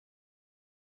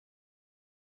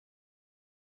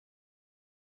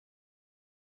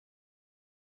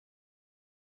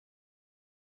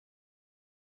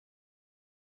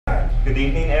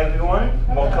evening, everyone.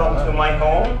 Welcome to my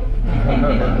home.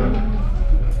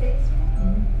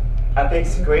 I think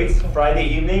it's great Friday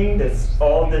evening. That's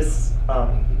all this,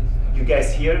 you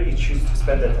guys here, you choose to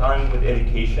spend the time with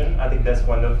education. I think that's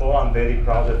wonderful. I'm very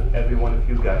proud of every one of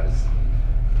you guys.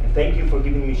 And thank you for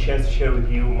giving me a chance to share with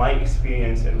you my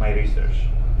experience and my research.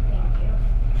 Thank you.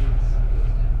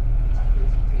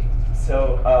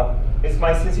 So it's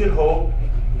my sincere hope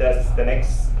that's the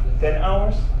next 10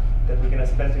 hours that we're going to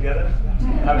spend together.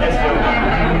 I'm just joking.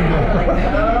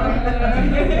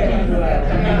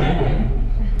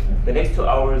 The next 2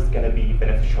 hours is going to be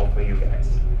beneficial for you guys.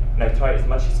 And I try as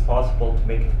much as possible to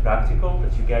make it practical,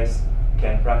 that you guys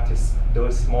can practice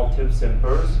those small tips and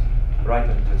pearls right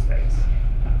on Tuesdays.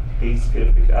 Please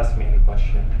feel free to ask me any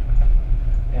question.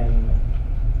 And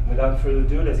without further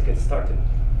ado, let's get started.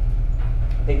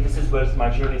 I think this is where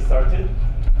my journey started.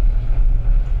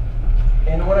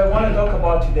 And what I want to talk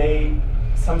about today,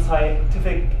 some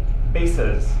scientific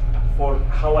basis for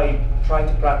how I try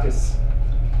to practice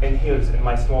in here in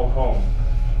my small home,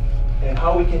 and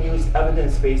how we can use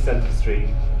evidence-based dentistry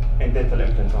in dental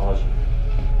implantology.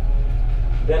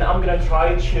 Then I'm going to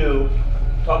try to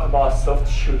talk about soft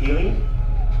tissue healing.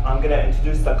 I'm going to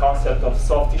introduce the concept of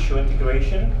soft tissue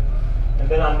integration, and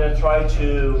then I'm going to try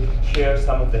to share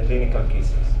some of the clinical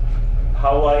cases,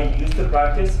 how I used to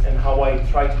practice and how I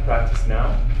try to practice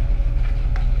now.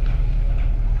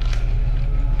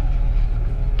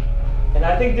 And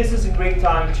I think this is a great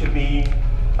time to be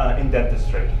in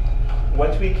dentistry.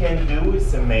 What we can do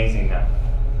is amazing now.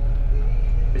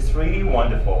 It's really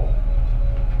wonderful.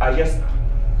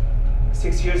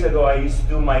 6 years ago, I used to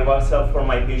do my workshop for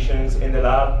my patients in the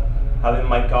lab, having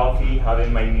my coffee,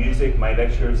 having my music, my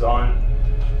lectures on.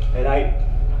 And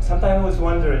sometimes I was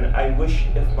wondering, I wish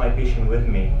if my patient with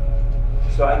me,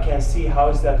 so I can see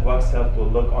how that workshop will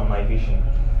look on my patient.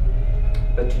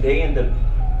 But today in the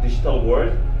digital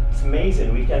world, it's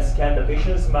amazing. We can scan the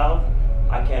patient's mouth.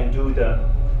 I can do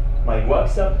my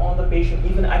workshop on the patient.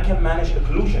 Even I can manage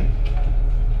occlusion.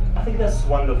 I think that's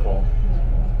wonderful.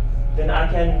 Then I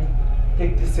can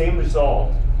take the same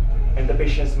result in the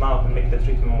patient's mouth and make the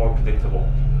treatment more predictable.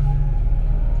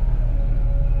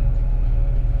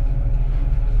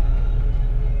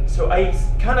 So I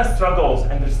kind of struggled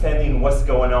understanding what's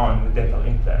going on with dental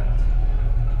implant.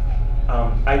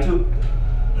 I took,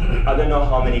 I don't know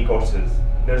how many courses.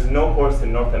 There's no course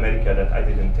in North America that I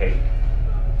didn't take.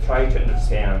 Try to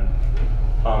understand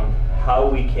how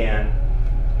we can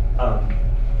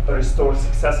restore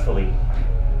successfully.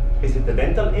 Is it the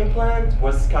dental implant?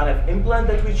 What kind of implant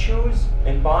that we choose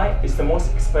and buy? Is the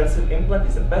most expensive implant?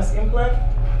 Is the best implant?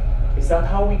 Is that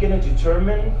how we're going to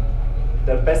determine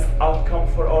the best outcome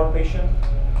for our patient?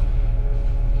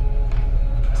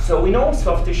 So we know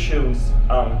soft tissues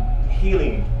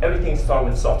healing, everything starts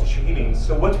with soft tissue healing.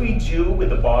 So what we do with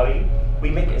the body,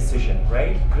 we make incision,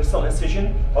 right? Crystal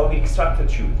incision, or we extract the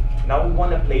tooth. Now we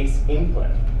want to place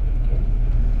implant. Okay?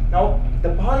 Now the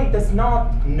body does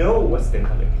not know what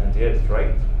dental implant is,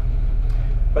 right?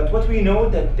 But what we know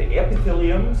that the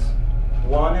epitheliums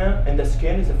and the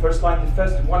skin is the first line of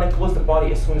defense. We want to close the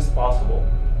body as soon as possible.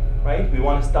 Right? We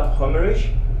want to stop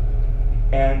hemorrhage,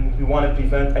 and we want to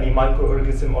prevent any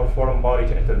microorganism or foreign body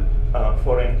to enter,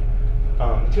 foreign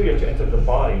material to enter the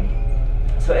body.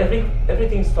 So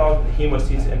everything starts with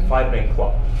hemostasis and fibrin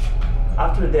clot.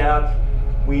 After that,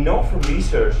 we know from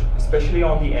research, especially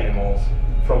on the animals,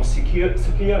 from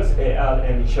Sekiers et al.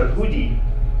 And Sharhudi,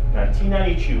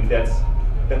 1992, that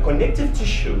the connective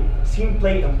tissue seem to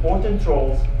play important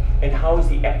roles in how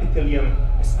the epithelium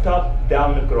stop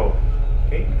down the growth.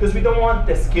 Okay? Because we don't want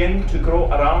the skin to grow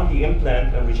around the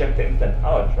implant and reject the implant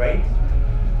out, right?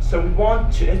 So we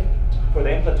want for the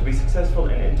implant to be successful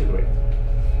and integrate.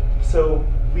 So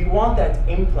we want that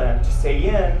implant to stay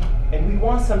in, and we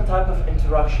want some type of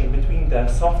interaction between the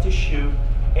soft tissue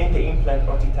and the implant,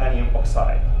 or titanium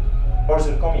oxide, or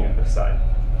zirconium oxide,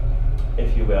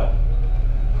 if you will.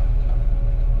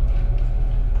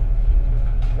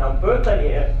 Now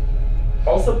Berkeley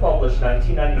also published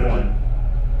 1991,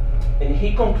 and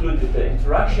he concluded the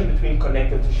interaction between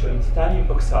connective tissue and titanium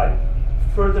oxide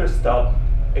further stop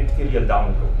epithelial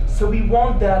downgrowth. So we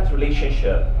want that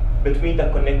relationship between the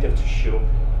connective tissue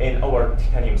and our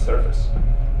titanium surface.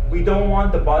 We don't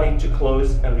want the body to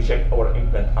close and reject our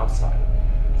implant outside.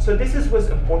 So this was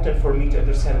important for me to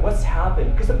understand what's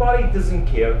happened, because the body doesn't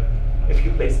care if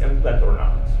you place implant or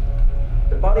not.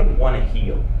 The body want to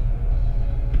heal,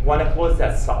 want to close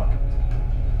that socket.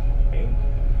 Okay?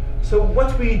 So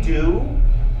what we do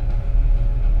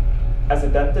as a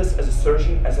dentist, as a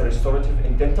surgeon, as a restorative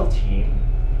and dental team,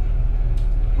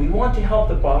 we want to help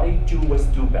the body do what's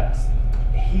do best.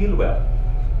 heal well.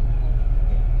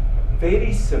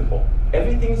 Very simple.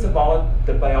 Everything is about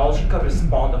the biological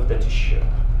response of the tissue.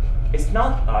 It's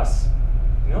not us.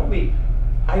 You know,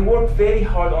 I work very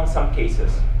hard on some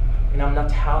cases, and I'm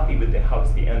not happy with how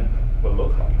the end will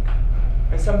look like.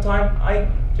 And sometimes I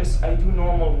do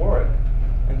normal work,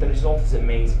 and the result is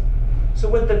amazing. So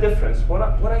what's the difference? What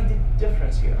I did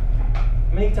difference here?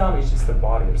 Many times it's just the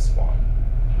body response.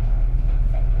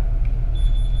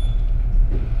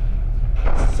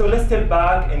 So let's step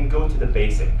back and go to the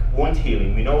basic. Wound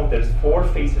healing. We know there's 4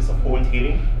 phases of wound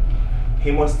healing: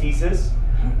 hemostasis,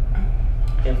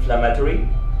 inflammatory,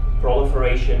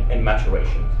 proliferation, and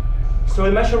maturation. So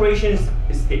the maturation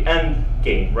is the end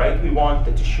game, right? We want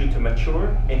the tissue to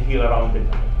mature and heal around it.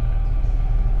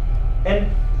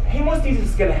 And hemostasis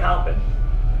is going to happen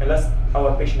unless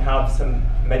our patient have some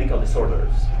medical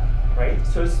disorders, right?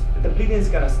 So the bleeding is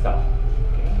going to stop.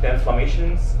 Okay? The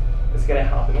inflammation is going to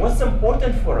happen. What's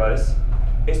important for us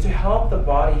is to help the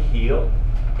body heal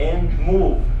and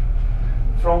move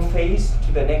from phase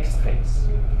to the next phase.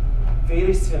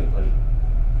 Very simply.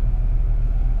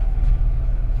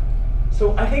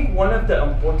 So I think one of the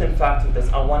important factors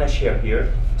that I want to share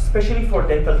here, especially for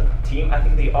dental team, I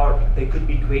think they could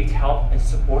be great help in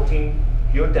supporting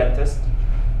your dentist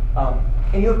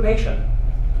and your patient.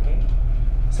 Okay?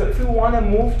 So if we want to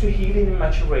move to healing and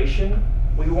maturation,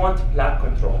 we want plaque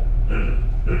control.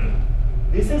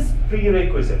 This is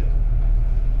prerequisite.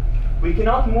 We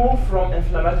cannot move from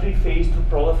inflammatory phase to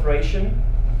proliferation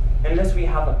unless we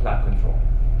have a plaque control.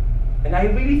 And I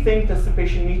really think that the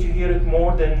patient needs to hear it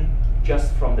more than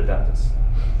just from the dentist.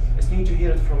 It's need to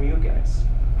hear it from you guys.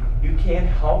 You can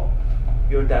help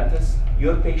your dentist,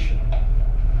 your patient,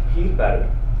 heal better,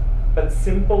 but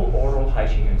simple oral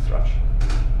hygiene instruction.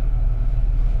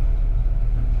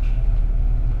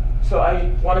 So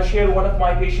I want to share one of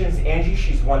my patients, Angie.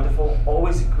 She's wonderful,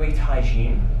 always great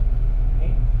hygiene.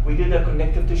 Okay? We did a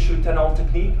connective tissue tunnel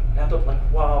technique, and I thought,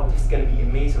 like, wow, this is going to be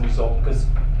amazing result because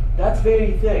that's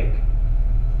very thick.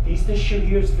 This tissue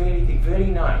here is very thick, very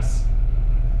nice.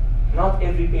 Not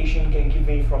every patient can give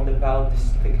me from the palate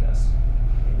this thickness.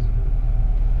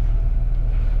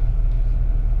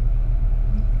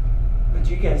 But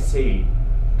you can see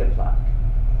the plaque.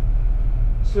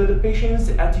 So the patient's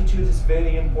attitude is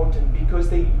very important because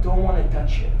they don't want to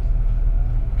touch it.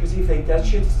 Because if they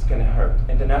touch it, it's going to hurt.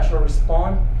 And the natural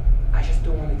response, I just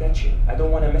don't want to touch it. I don't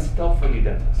want to mess it up for you,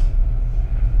 dentist.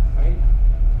 Right?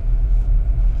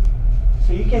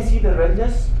 So you can see the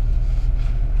redness,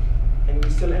 and we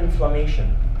still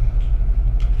inflammation.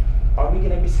 Are we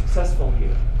going to be successful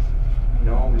here?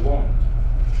 No, we won't.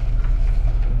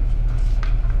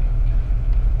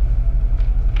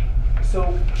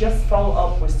 So just follow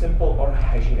up with simple oral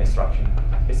hygiene instruction.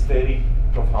 It's very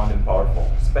profound and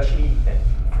powerful, especially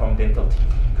from dental team,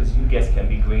 because you guys can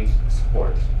be great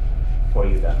support for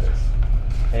your dentists.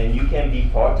 And you can be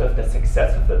part of the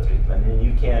success of the treatment, and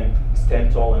you can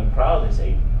stand tall and proud and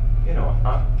say,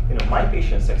 my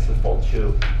patient's successful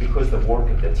too because the work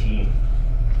of the team.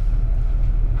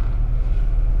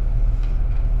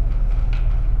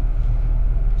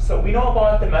 So we know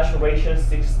about the maturation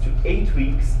 6 to 8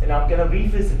 weeks, and I'm gonna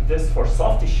revisit this for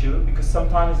soft tissue because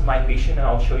sometimes my patient, and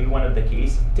I'll show you one of the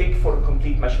case, take for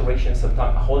complete maturation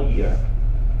sometimes a whole year.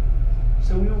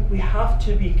 So we have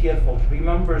to be careful.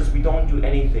 Remember, we don't do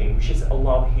anything. We just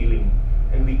allow healing,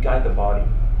 and we guide the body.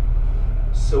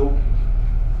 So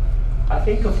I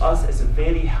think of us as a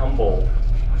very humble.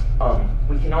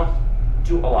 We cannot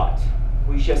do a lot.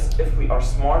 We just, if we are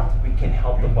smart, we can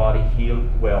help the body heal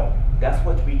well. That's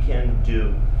what we can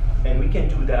do, and we can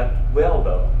do that well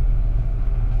though.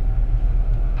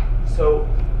 So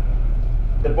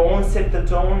the bone set the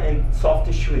tone, and soft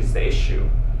tissue is the issue,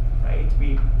 right?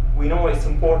 We know it's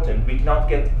important. We cannot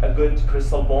get a good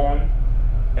crystal bone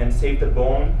and save the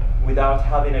bone without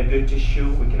having a good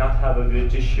tissue. We cannot have a good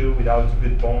tissue without a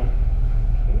good bone.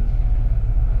 Okay.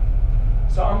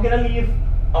 So I'm gonna leave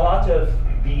a lot of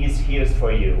these here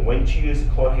for you. When to use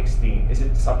chlorhexidine, is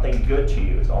it something good to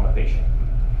use on the patient?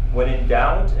 When in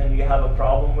doubt and you have a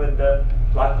problem with the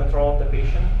plaque control of the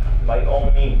patient, by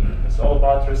all means, it's all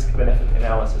about risk-benefit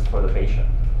analysis for the patient.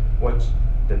 What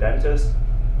the dentist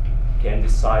can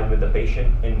decide with the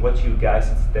patient, and what you guys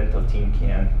as the dental team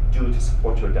can do to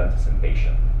support your dentist and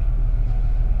patient.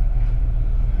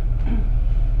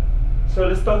 So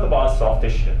let's talk about soft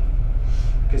tissue,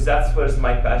 because that's where's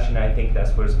my passion. I think that's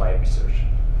where's my research.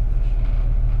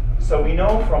 So we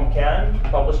know from CAN,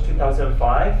 published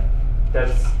 2005,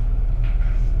 that's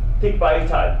thick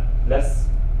biotype, less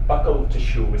buccal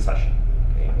tissue recession.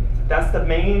 Okay? That's the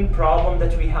main problem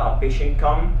that we have. Patient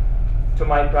come to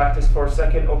my practice for a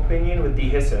second opinion with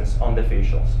dehiscence on the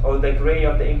facials, or the gray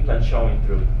of the implant showing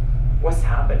through. What's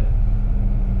happened?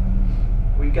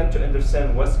 We got to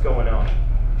understand what's going on,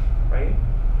 right?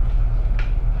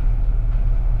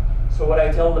 So what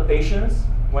I tell the patients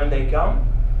when they come,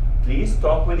 please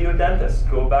talk with your dentist.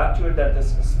 Go back to your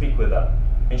dentist and speak with them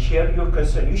and share your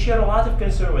concern. You share a lot of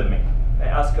concern with me. I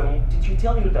ask them, did you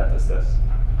tell your dentist this?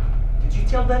 Did you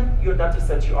tell them, your dentist,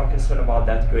 that you are concerned about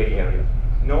that gray area?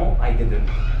 No, I didn't.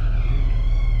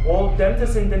 Well,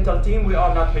 dentists and dental team, we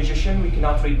are not magicians. We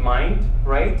cannot read mind,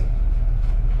 right?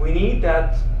 We need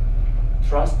that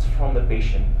trust from the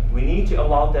patient. We need to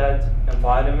allow that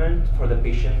environment for the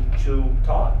patient to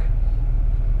talk.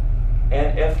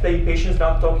 And if the patient's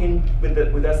not talking with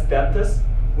us dentists,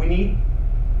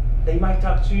 they might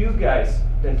talk to you guys,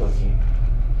 dental team.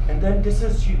 And then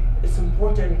it's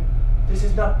important. This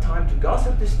is not time to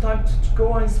gossip. This is time to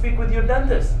go and speak with your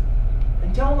dentist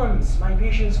and tell them, it's my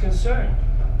patient's concern.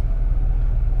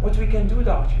 What we can do,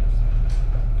 doctors?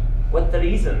 What the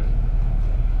reason?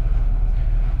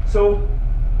 So,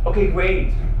 okay,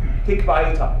 great. Thick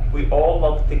biotype. We all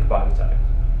love thick biotype.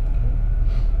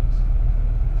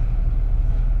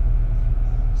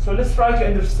 So let's try to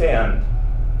understand.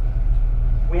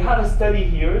 We have a study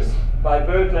here by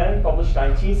Bergland, published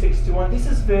 1961. This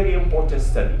is a very important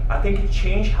study. I think it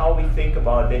changed how we think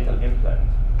about dental implant.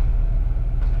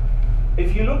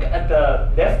 If you look at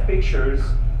the left pictures,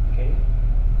 okay,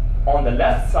 on the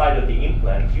left side of the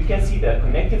implant, you can see the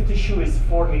connective tissue is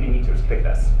 4 millimeters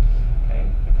thickness. Okay?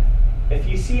 If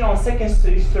you see on second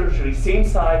stage surgery, same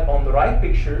side on the right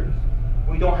picture,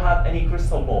 we don't have any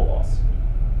crystal ball loss.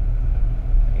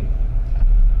 Okay?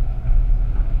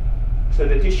 So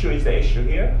the tissue is the issue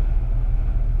here.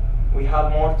 We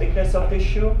have more thickness of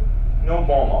tissue, no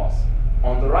bone loss.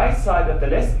 On the right side of the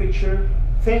left picture,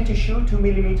 thin tissue, 2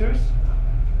 millimeters.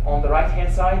 On the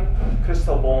right-hand side,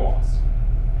 crystal bone loss.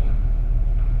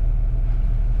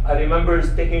 I remember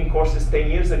taking courses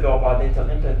 10 years ago about dental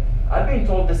implant. I've been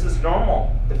told this is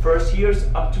normal. The first year's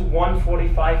up to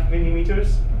 145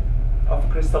 millimeters of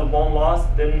crystal bone loss,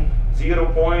 then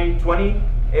 0.20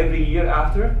 every year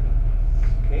after.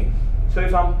 Okay. So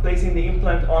if I'm placing the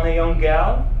implant on a young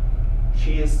gal,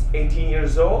 she is 18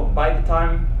 years old. By the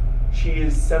time she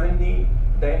is 70,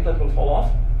 the implant will fall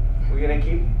off. We're gonna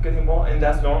keep getting more, and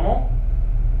that's normal.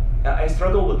 I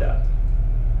struggle with that.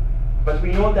 But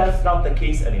we know that's not the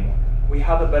case anymore. We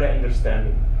have a better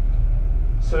understanding.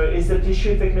 So is the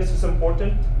tissue thickness is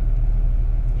important?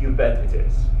 You bet it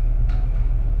is.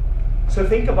 So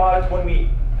think about it when we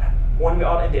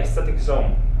are in the aesthetic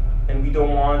zone and we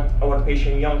don't want our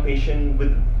patient, young patient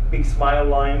with big smile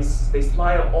lines. They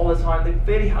smile all the time. They're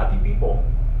very happy people.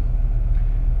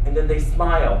 And then they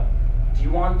smile. Do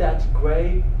you want that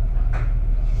gray?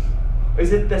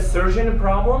 Is it the surgeon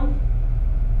problem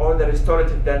or the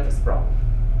restorative dentist problem?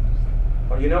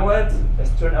 Or you know what?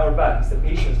 Let's turn our back. It's the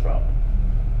patient's problem.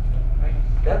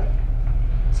 Right?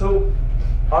 So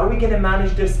are we going to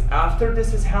manage this after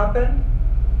this has happened?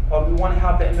 Or we want to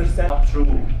have the understanding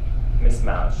through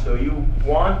mismatch? So you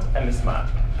want a mismatch.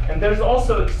 And there's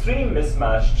also extreme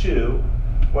mismatch too,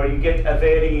 where you get a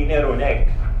very narrow neck.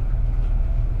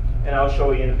 And I'll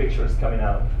show you in the pictures coming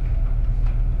out.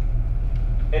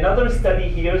 Another study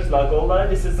here is Lagola.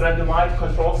 This is randomized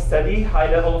controlled study, high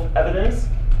level of evidence.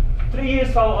 3 years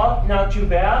follow-up, not too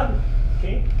bad.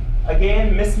 Okay.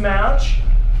 Again, mismatch.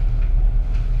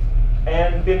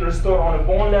 And been restored on a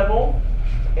bone level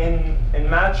and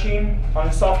matching on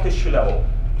a soft tissue level.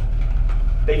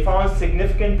 They found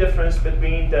significant difference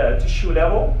between the tissue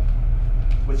level,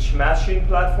 which matching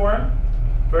platform,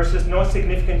 versus no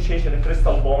significant change in the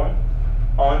crystal bone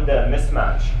on the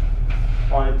mismatch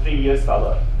on a 3 years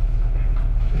follow-up.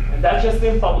 And that's just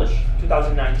been published,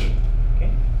 2019. Okay?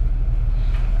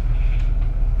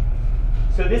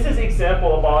 So this is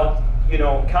example about,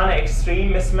 kind of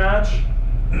extreme mismatch.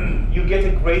 You get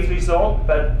a great result,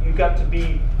 but you got to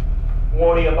be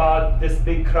worried about this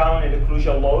big crown and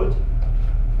occlusal load.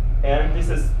 And this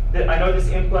is, I know this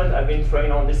implant, I've been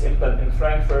trained on this implant in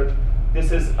Frankfurt.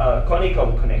 This is a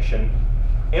conical connection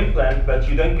implant, but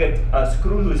you don't get a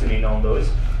screw loosening on those.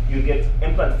 You get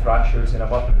implant fractures and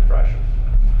abutment fracture.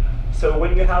 So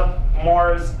when you have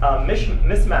more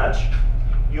mismatch,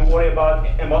 you worry about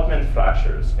abutment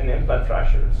fractures and implant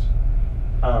fractures.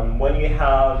 When you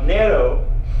have narrow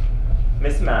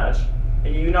mismatch,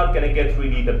 you're not going to get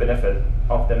really the benefit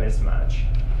of the mismatch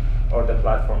or the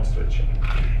platform switching.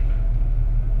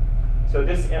 So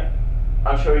this,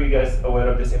 I'm sure you guys are aware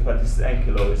of this implant. This is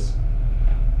ankylosing.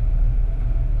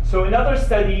 So another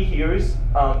study here is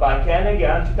by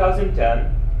Kanagan,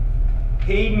 2010.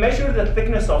 he measured the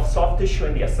thickness of soft tissue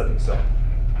in the aesthetic zone.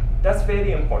 That's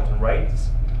very important, right?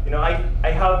 You know,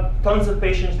 I have tons of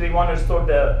patients, they want to restore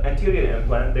the anterior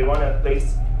implant, they want to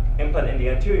place implant in the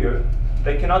anterior.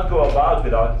 They cannot go about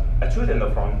without a tooth in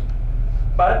the front,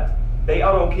 but they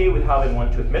are okay with having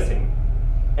one tooth missing.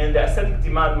 And the aesthetic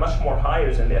demand much more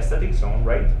higher than the aesthetic zone,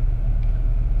 right?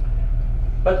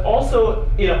 But also,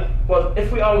 you know, well,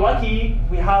 if we are lucky,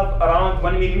 we have around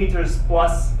 1 millimeters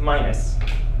plus minus.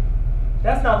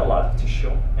 That's not a lot of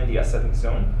tissue in the aesthetic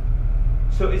zone.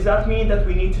 So does that mean that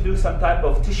we need to do some type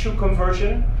of tissue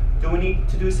conversion? Do we need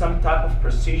to do some type of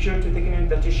procedure to thicken in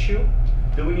the tissue?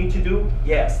 Do we need to do?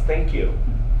 Yes, thank you.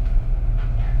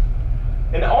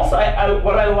 And also,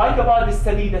 what I like about this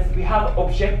study is that we have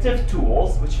objective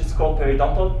tools, which is called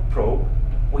periodontal probe.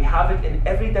 We have it in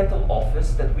every dental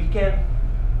office that we can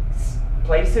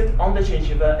place it on the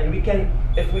gingiva, and we can,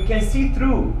 if we can see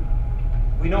through,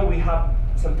 we know we have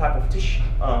some type of tissue,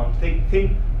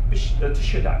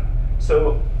 tissue type.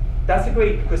 So that's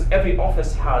great because every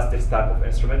office has this type of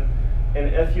instrument.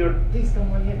 And if you're, please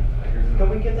come on in. Can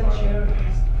we get that chair?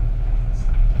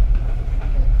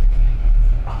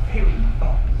 Oh, here we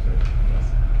go.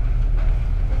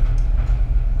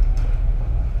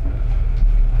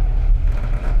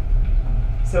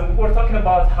 So we're talking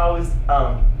about how is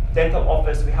dental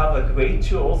office. We have a great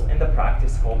tools in the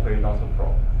practice called periodontal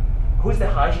probe. Who's the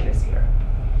hygienist here?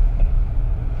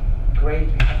 Great,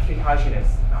 we have 3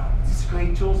 hygienists. Oh, this is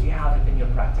great tools, you have it in your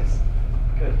practice.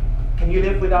 Good. Can you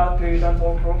live without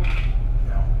periodontal probe?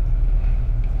 No.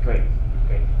 Great,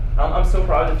 great. I'm so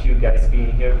proud of you guys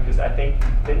being here because I think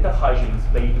dental hygiene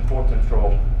play an important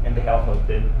role in the health of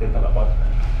the dental abutment.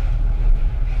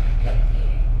 Okay.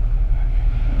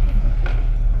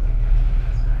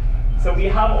 So we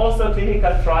have also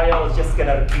clinical trials, just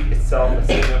gonna repeat itself, the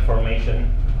same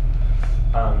information.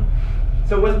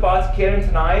 So what about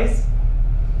keratinize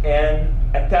and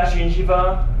attached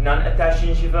gingiva, non-attached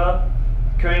gingiva,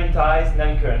 keratize,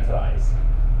 non-keratize?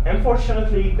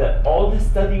 Unfortunately, all this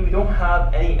study, we don't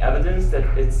have any evidence that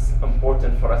it's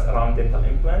important for us around dental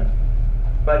implant.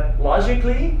 But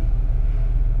logically,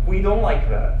 we don't like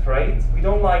that, right? We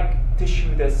don't like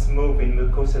tissue that's moving,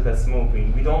 mucosa that's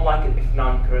moving. We don't like it if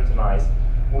non-keratinized.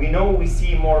 We know we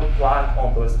see more plaque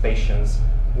on those patients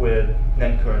with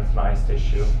non-keratinized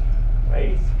tissue,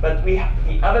 right? But the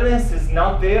evidence is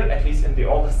not there, at least in the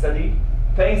old study.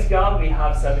 Thanks God, we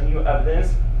have some new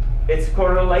evidence. It's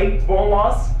correlate bone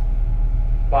loss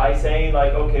by saying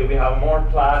like, okay, we have more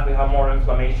plaque, we have more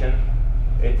inflammation.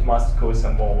 It must cause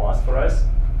some bone loss for us.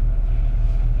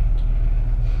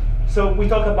 So we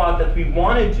talk about that we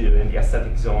want to do in the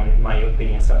aesthetic zone, in my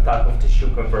opinion, some type of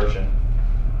tissue conversion.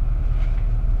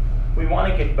 We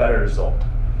want to get better result.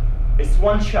 It's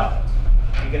one shot.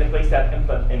 You're going to place that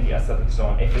implant in the aesthetic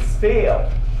zone. If it's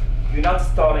failed, you're not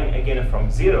starting again from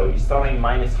 0. You're starting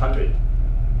minus 100.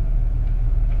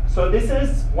 So this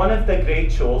is one of the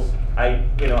great tools. I'm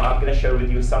going to share with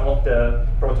you some of the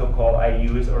protocol I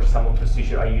use or some of the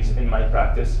procedure I use in my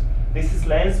practice. This is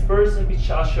lens burst and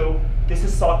bichasho. This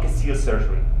is socket seal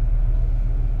surgery.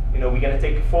 We're going to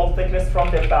take full thickness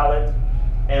from the palate,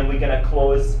 and we're going to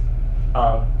close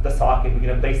the socket. We're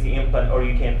going to place the implant, or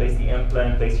you can place the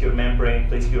implant, place your membrane,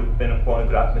 place your bone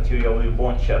graft material, your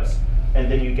bone chips, and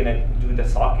then you're going to do the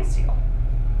socket seal.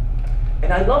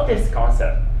 And I love this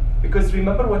concept because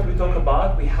remember what we talked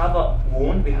about? We have a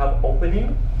wound, we have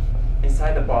opening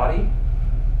inside the body.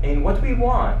 And what we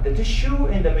want, the tissue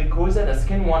and the mucosa, the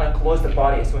skin want to close the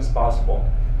body as soon as possible.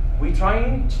 We're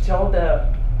trying to tell the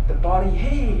body,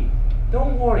 hey,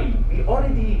 don't worry, we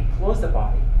already closed the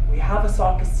body. We have a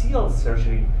socket seal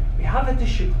surgery. We have a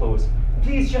tissue closed.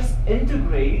 Please just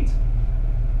integrate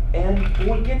and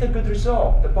we'll get a good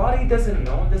result. The body doesn't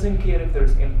know, doesn't care if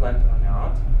there's implant or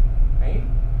not, right?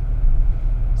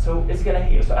 So it's gonna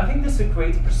heal. So I think this is a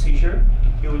great procedure.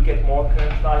 You will get more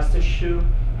keratinized tissue.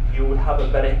 You will have a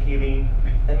better healing,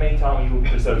 and many times you will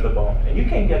preserve the bone. And you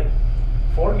can get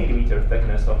 4 millimeter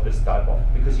thickness of this type of,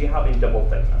 because you have a double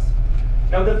thickness.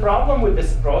 Now the problem with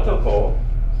this protocol,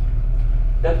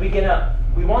 that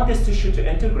we want this tissue to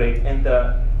integrate, and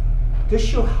the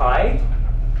tissue height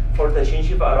for the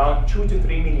gingiva around 2 to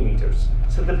 3 millimeters.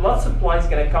 So the blood supply is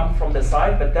gonna come from the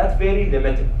side, but that's very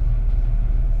limited.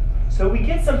 So we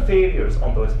get some failures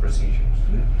on those procedures.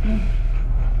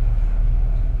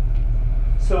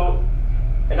 So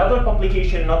another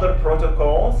publication, another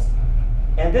protocols,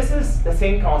 and this is the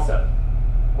same concept.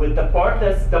 With the part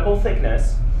that's double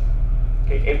thickness,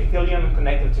 okay, epithelium and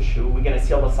connective tissue, we're gonna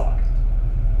seal the socket,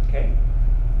 okay?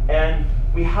 And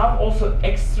we have also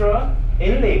extra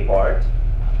inlay part,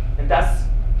 and that's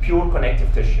pure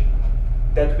connective tissue.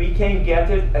 that we can get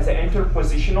it as an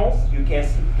interpositionals. You can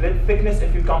split thickness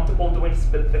if you're comfortable doing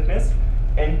split thickness,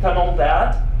 and tunnel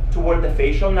that toward the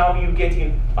facial. Now you're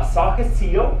getting a socket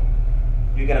seal.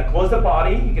 You're gonna close the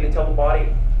body. You're gonna tell the body,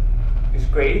 it's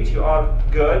great, you are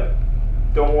good,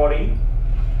 don't worry.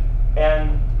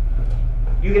 And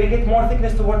you're gonna get more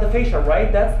thickness toward the facial,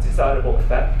 right? That's desirable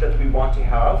effect that we want to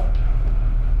have.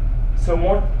 So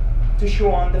more tissue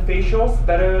on the facials,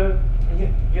 better,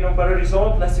 better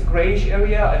result, less grayish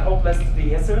area, I hope less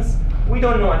dehiscence. We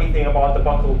don't know anything about the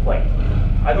buccal plate.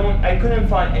 I couldn't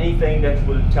find anything that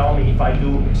will tell me if I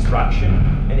do extraction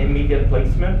and immediate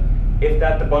placement, if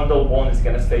the bundle bone is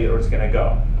gonna stay or it's gonna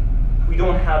go. We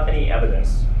don't have any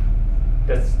evidence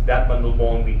that bundle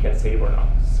bone we can save or not.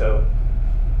 So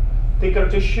thicker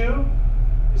tissue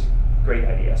is a great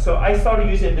idea. So I started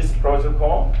using this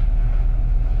protocol.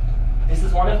 This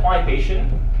is one of my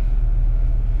patients.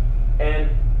 And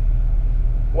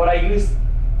what I use,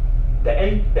 the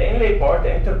inlay part, the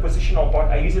interpositional part,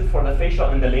 I use it for the facial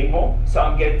and the lingual. So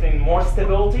I'm getting more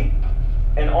stability,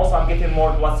 and also I'm getting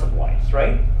more blood supplies,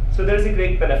 right? So there's a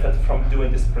great benefit from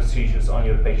doing these procedures on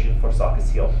your patient for socket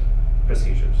seal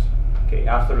procedures, okay,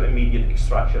 after immediate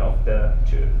extraction of the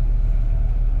tube.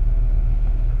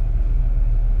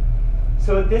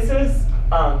 So this is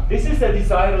the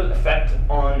desired effect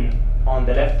on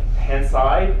the left-hand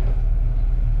side.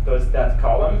 There's that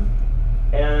column.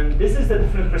 And this is the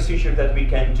different procedure that we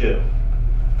can do.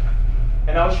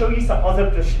 And I'll show you some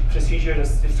other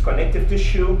procedures. It's connective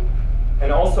tissue.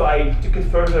 And also I took it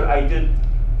further. I did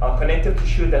connective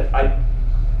tissue that I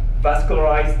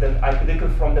vascularized, that I could take it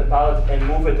from the palate and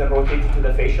move it and rotate it to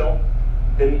the facial.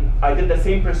 Then I did the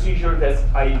same procedure that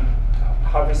I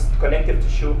harvest connective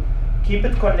tissue, keep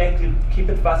it connected, keep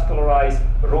it vascularized,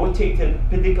 rotate it,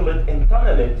 pedicle it, and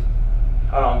tunnel it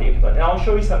around the implant. And I'll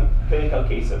show you some clinical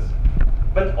cases.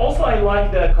 But also I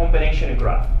like the combination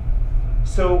graft.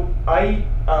 So I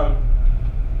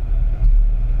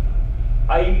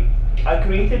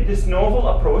created this novel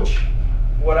approach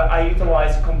where I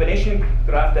utilize combination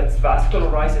graft that's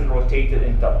vascularized and rotated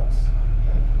in tunnels.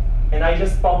 And I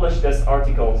just published this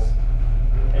articles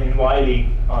in Wiley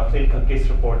clinical case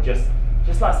report just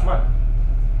last month.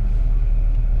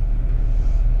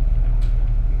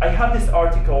 I have these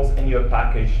articles in your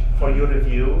package for your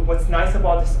review. What's nice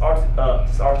about this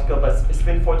article is it's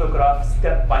been photographed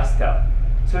step by step.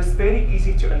 So it's very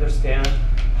easy to understand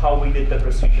how we did the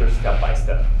procedure step by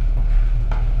step.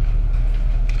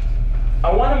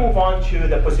 I want to move on to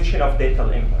the position of dental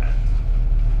implant,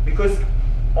 because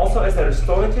also as a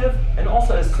restorative and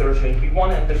also as a surgeon, we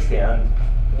want to understand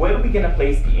where are we going to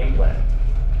place the implant.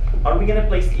 Are we going to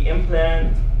place the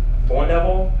implant bone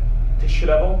level, tissue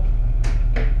level,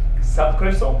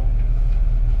 subcrystal?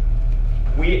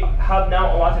 We have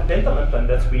now a lot of dental implants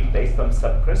that we place them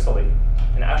subcrystally,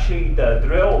 and actually the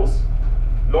drills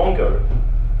longer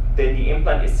than the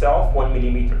implant itself, 1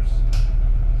 millimeters.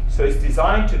 So it's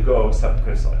designed to go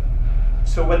subcrystal.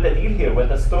 So what the deal here, what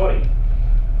the story?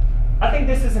 I think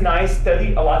this is a nice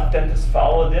study. A lot of dentists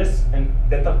follow this, and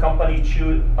dental company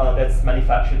that's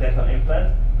manufactured dental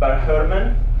implant by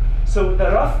Herman. So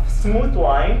the rough, smooth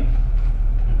line,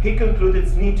 he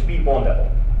concluded need to be bone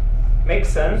level. Makes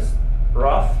sense.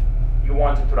 Rough, you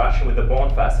want interaction with the bone,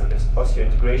 faster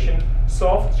osseointegration.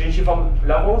 Soft, gingival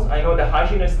levels. I know the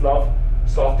hygienists love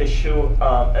soft tissue,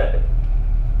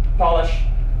 polish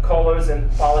colors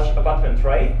and polish abutment,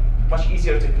 right? Much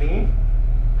easier to clean.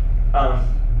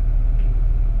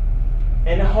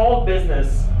 In the whole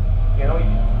business,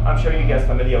 I'm sure you guys are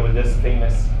familiar with this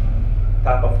famous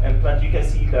type of implant. You can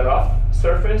see the rough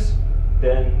surface,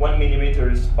 then 1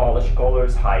 millimeter polish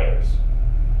colors, higher.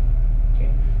 Okay.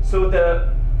 So the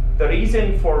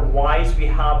reason for why we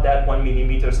have that 1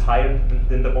 millimeter higher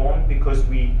than the bone, because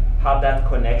we have that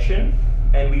connection,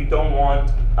 and we don't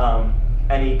want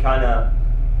any kind of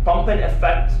pumping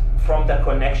effect from the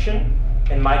connection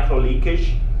and micro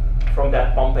leakage from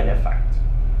that pumping effect.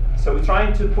 So we're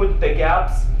trying to put the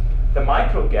gaps, the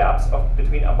micro gaps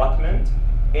between abutment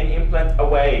and implant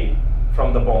away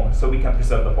from the bone, so we can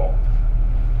preserve the bone.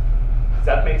 Does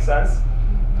that make sense?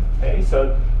 Okay,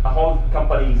 so a whole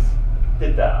companies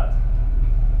did that.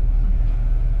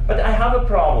 But I have a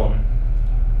problem.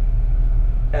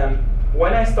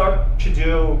 When I start to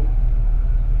do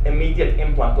immediate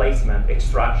implant placement,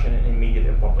 extraction and immediate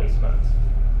implant placement,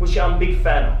 which I'm a big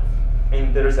fan of,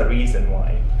 and there is a reason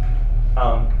why.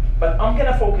 But I'm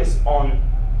gonna focus on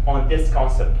this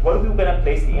concept. Where we're gonna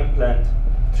place the implant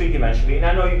three-dimensionally. And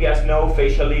I know you guys know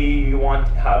facially, you want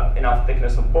to have enough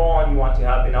thickness of bone, you want to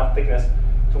have enough thickness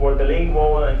toward the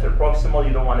lingual, interproximal.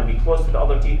 You don't want to be close to the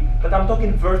other teeth. But I'm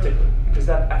talking vertically, because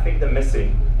that, I think, the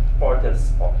missing part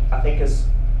is, I think, is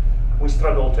we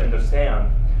struggle to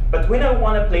understand. But when I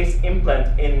want to place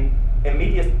implant in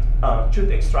immediate tooth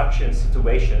extraction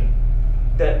situation,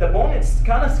 the bone is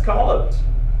kind of scalloped.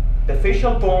 The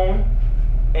facial bone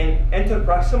and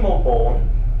interproximal bone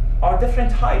are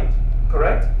different height,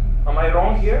 correct? Am I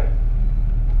wrong here?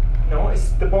 No,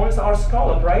 the bones are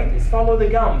scalloped, right? It's follow the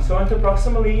gum. So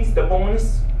interproximally, the bone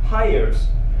is higher.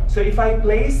 So if I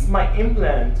place my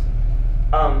implant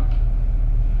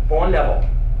bone level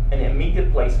in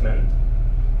immediate placement,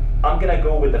 I'm gonna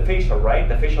go with the facial, right?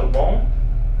 The facial bone.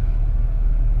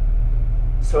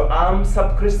 So I'm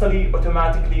subcrystally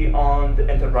automatically on the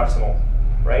interproximal,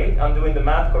 right? I'm doing the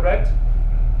math correct?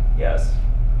 Yes.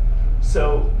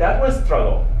 So that was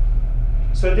struggle.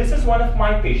 So this is one of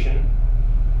my patients.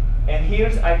 And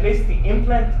here's, I placed the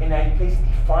implant and I placed the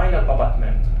final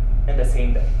abutment in the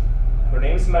same day. Her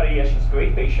name is Maria, she's a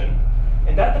great patient.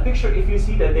 And that the picture, if you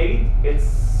see the date,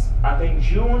 it's, I think,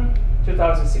 June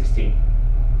 2016.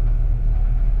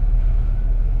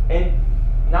 And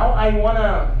now I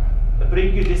wanna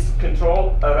bring you this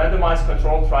control, a randomized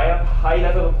control trial, high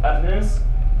level of evidence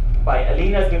by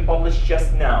Alina, has been published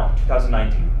just now,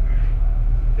 2019.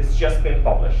 This has just been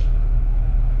published.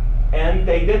 And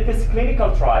they did this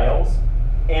clinical trials,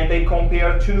 and they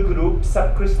compared two groups,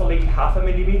 subcrystally 0.5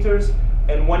 millimeters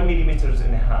and 1.5 millimeters.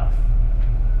 And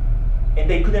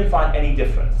they couldn't find any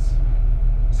difference.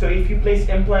 So if you place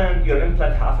implant, your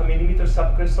implant 0.5 millimeter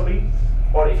subcrystally,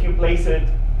 or if you place it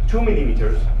 2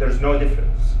 millimeters, there's no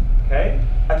difference, okay?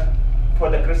 For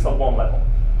the crystal bone level.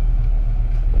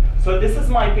 So this is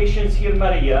my patient here,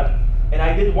 Maria, and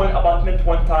I did one abutment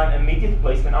one time, immediate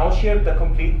placement. I'll share the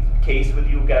complete case with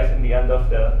you guys in the end of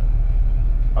the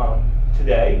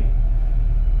today.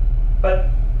 But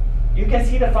you can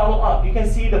see the follow-up. You can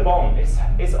see the bone. This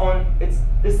is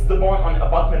the bone on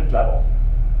abutment level.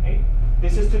 Okay?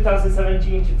 This is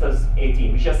 2017,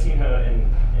 2018. We just seen her in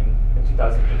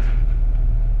 2018.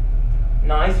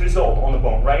 Nice result on the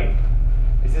bone, right?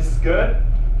 Is this good?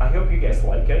 I hope you guys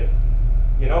like it.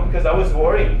 You know, because I was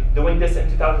worried doing this in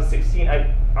 2016.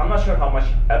 I'm not sure how much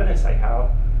evidence I have.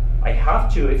 I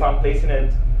have to, if I'm placing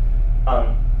it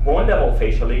bone level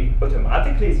facially,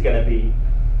 automatically it's going to be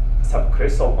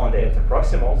subcrystal on the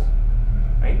interproximals,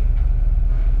 right?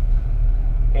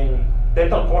 In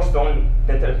dental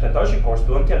implantology course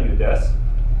don't tell you this.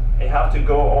 I have to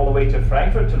go all the way to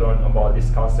Frankfurt to learn about this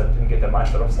concept and get a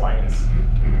Master of Science.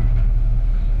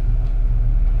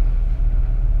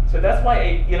 So that's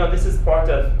why this is part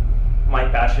of my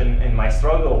passion and my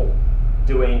struggle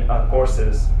doing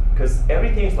courses, because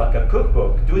everything is like a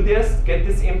cookbook. Do this, get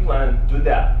this implant, do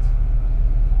that.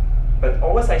 But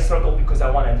always I struggle because I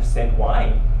want to understand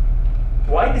why.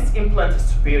 Why this implant is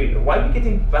superior? Why we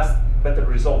getting better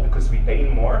result? Because we pay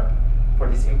more for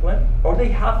this implant? Or they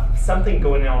have something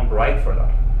going on right for them?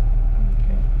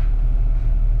 Okay.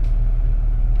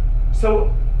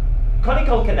 So,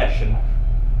 conical connection.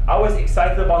 I was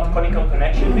excited about conical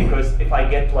connection because if I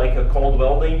get like a cold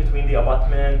welding between the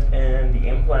abutment and the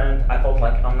implant, I felt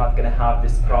like I'm not going to have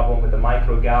this problem with the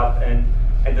micro gap and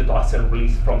the toxin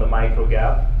release from the micro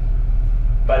gap.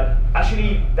 But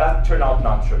actually, that turned out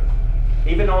not true.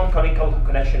 Even on conical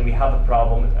connection, we have a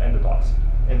problem with endotoxin,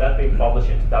 and that being published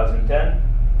in 2010.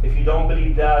 If you don't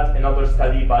believe that, another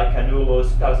study by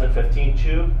Canulos, 2015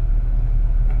 too.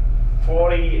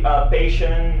 40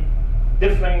 patient,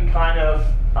 different kind of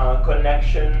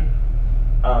connection,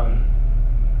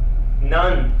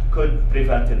 none could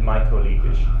prevented micro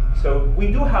leakage. So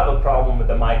we do have a problem with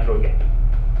the micro gap.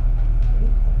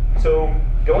 So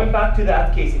going back to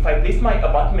that case, if I place my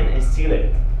abutment and seal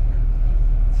it,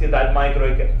 see that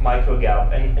micro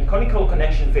gap, and conical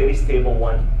connection, very stable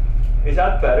one, is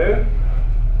that better?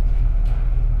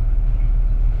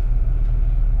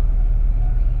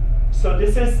 So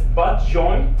this is butt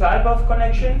joint type of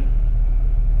connection.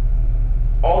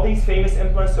 All these famous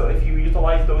implants, so if you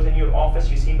utilize those in your office,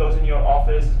 you see those in your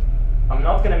office. I'm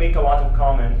not going to make a lot of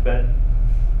comment, but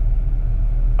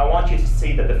I want you to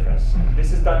see the difference.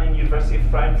 This is done in University of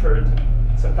Frankfurt.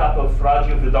 It's a type of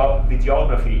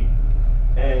radiovideography.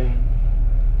 And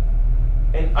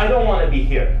I don't want to be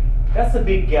here. That's a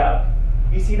big gap.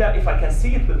 You see that? If I can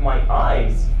see it with my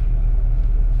eyes,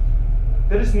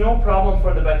 there is no problem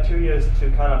for the bacteria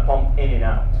to kind of pump in and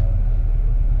out.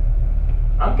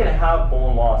 I'm going to have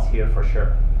bone loss here for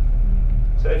sure.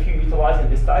 So if you're utilizing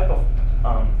this type of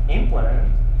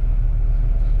implant,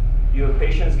 your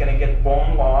patient is going to get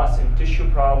bone loss and tissue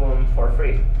problem for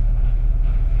free.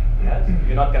 Yes?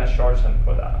 You're not going to charge them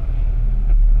for that.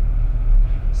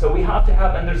 So we have to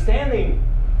have understanding.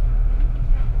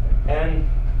 And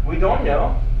we don't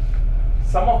know.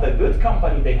 Some of the good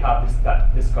company, they have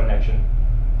this connection.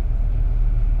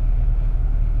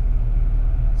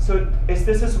 So this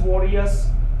is worry us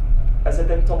as a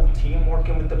dental team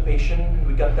working with the patient.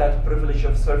 We got that privilege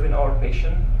of serving our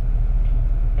patient.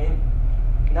 And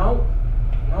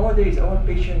nowadays, our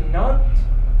patient not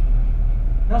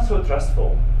so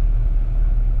trustful.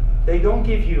 They don't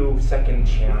give you second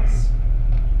chance.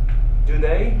 Do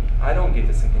they? I don't give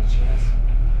a second chance.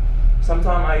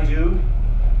 Sometimes I do.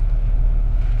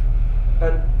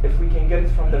 But if we can get it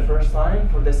from the first time,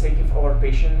 for the sake of our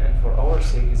patient and for our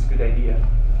sake, it's a good idea.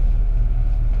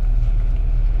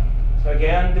 So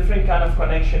again, different kind of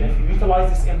connection. If you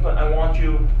utilize this implant, I want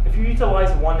you, if you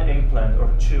utilize one implant or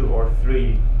two or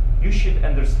three, you should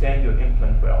understand your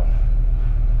implant well.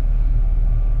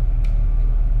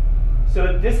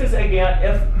 So this is again,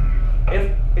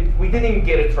 if we didn't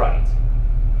get it right.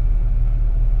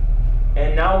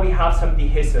 And now we have some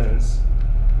dehiscence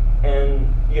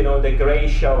and the gray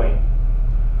showing.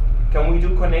 Can we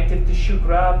do connective tissue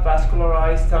graft,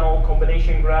 vascularized tunnel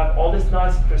combination graft, all these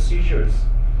nice procedures?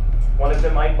 One of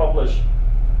them I published.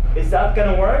 Is that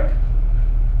gonna work?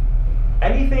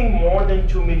 Anything more than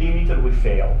 2 millimeters will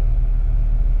fail.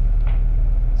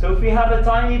 So if we have a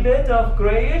tiny bit of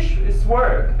grayish, it's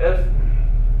work.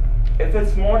 If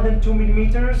it's more than 2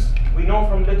 millimeters, we know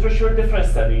from literature, different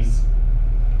studies,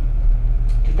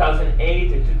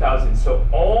 2008 and 2000. So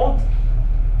old,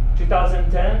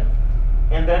 2010,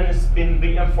 and then it's been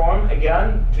reinformed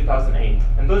again, 2008.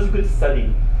 And those are good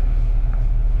study.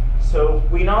 So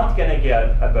we're not gonna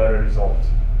get a better result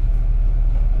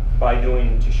by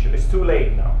doing tissue. It's too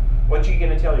late now. What are you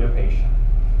gonna tell your patient?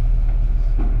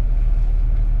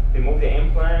 Remove the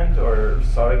implant or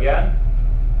start again?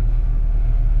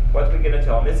 What are we gonna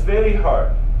tell them? It's very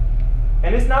hard.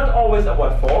 And it's not always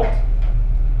our fault.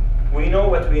 We know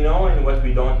what we know, and what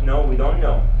we don't know, we don't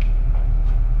know.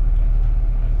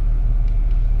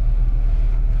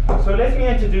 So let me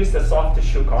introduce the soft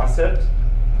tissue concept.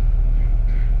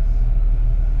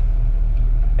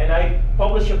 And I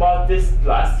published about this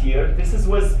last year. This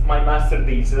was my master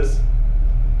thesis.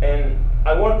 And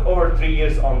I worked over 3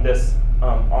 years on this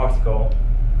article.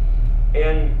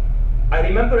 And I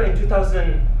remember in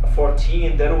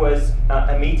 2014, there was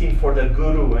a meeting for the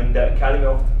guru in the Academy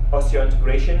of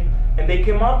Osseointegration. And they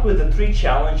came up with the 3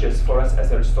 challenges for us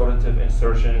as a restorative and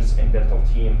surgeons and dental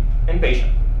team and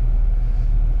patient.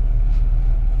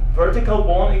 Vertical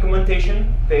bone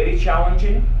augmentation, very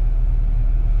challenging.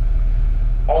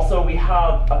 Also, we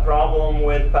have a problem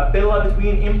with papilla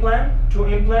between implant, 2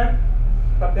 implant.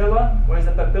 Papilla, where's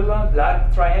the papilla?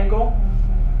 Black triangle,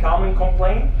 common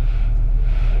complaint.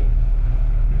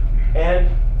 And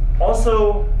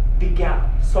also the gap,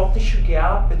 soft tissue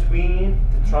gap between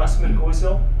the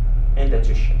transmucosal and the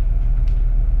tissue.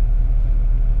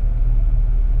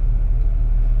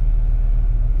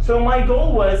 So my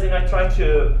goal was, and I tried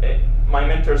to, my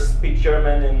mentors speak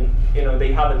German, and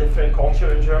they have a different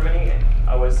culture in Germany.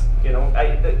 I was,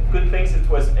 the good things it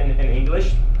was in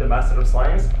English, the Master of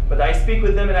Science, but I speak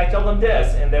with them and I tell them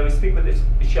this, and they will speak with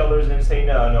each other and say,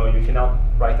 no, you cannot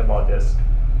write about this.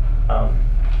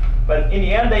 But in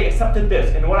the end, they accepted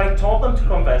this, and what I told them to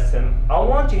convince them, I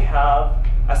want to have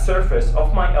a surface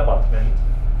of my abutment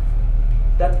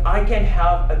that I can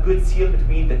have a good seal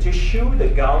between the tissue, the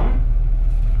gum,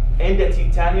 and the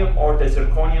titanium or the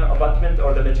zirconium abutment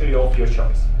or the material of your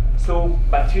choice. So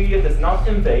bacteria does not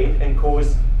invade and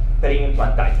cause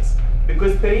peri-implantitis.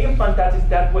 Because peri-implantitis,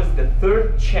 that was the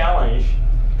 3rd challenge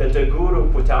that the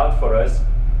guru put out for us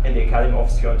in the Academy of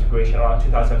Osseointegration around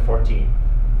 2014.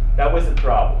 That was the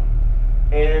problem.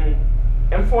 And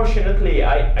unfortunately,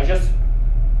 I just,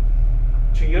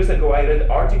 2 years ago, I read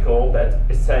an article that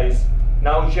it says,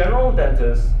 now general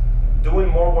dentists doing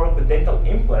more work with dental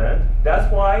implant,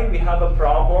 that's why we have a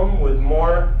problem with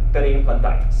more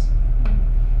peri-implantitis.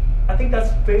 I think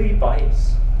that's very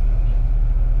biased.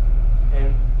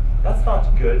 And that's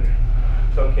not good,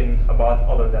 talking about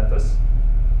other dentists.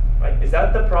 Right? Is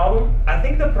that the problem? I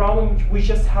think the problem, we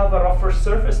just have a rougher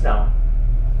surface now.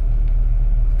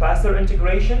 Faster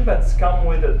integration, but it's come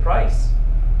with a price.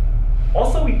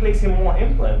 Also, we place in more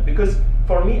implant, because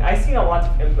for me, I've seen a lot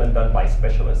of implant done by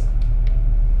specialists.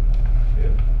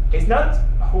 It's not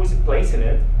who's placing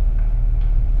it,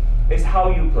 it's how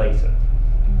you place it.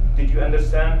 Did you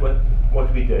understand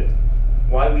what we did?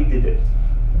 Why we did it?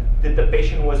 Did the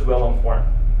patient was well informed?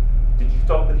 Did you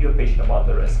talk with your patient about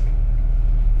the risk?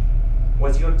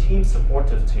 Was your team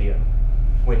supportive to you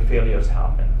when failures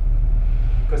happen?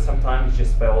 Because sometimes it's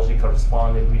just biology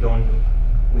correspondent, we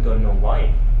don't know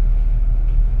why.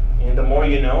 And the more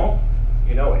you know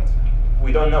it.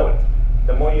 We don't know it.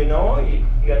 The more you know,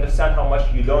 you understand how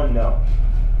much you don't know.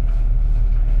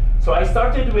 So I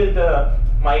started with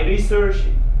my research.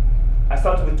 I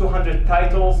started with 200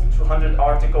 titles, 200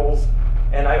 articles,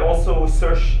 and I also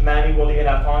searched manually, and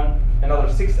I found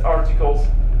another 6 articles.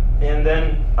 And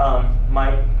then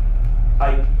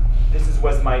this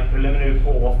was my preliminary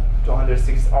pool of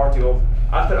 206 articles.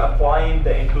 After applying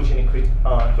the inclusion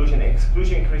and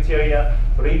exclusion criteria,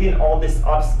 reading all this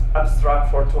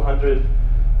abstract for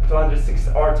 206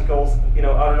 articles, I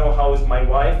don't know how is my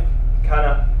wife kind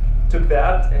of took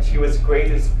that, and she was great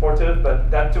and supportive,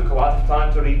 but that took a lot of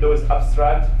time to read those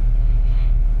abstracts.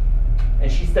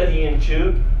 And she's studying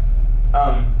too.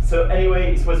 So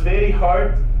anyway, it was very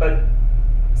hard, but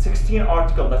 16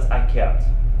 articles that I kept,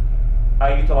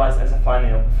 I utilized as a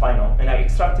final, and I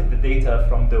extracted the data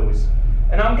from those.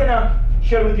 And I'm gonna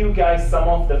share with you guys some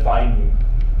of the findings.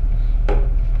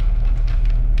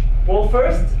 Well,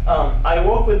 first, I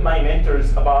work with my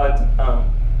mentors about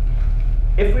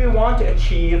if we want to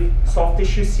achieve soft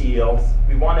tissue seals,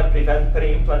 we want to prevent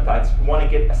peri-implantitis, we want to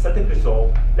get aesthetic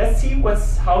result, let's see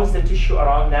how is the tissue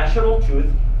around natural tooth,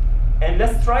 and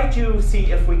let's try to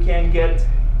see if we can get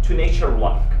to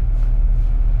nature-like.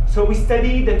 So we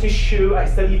study the tissue, I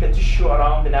study the tissue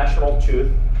around the natural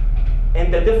tooth,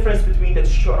 and the difference between the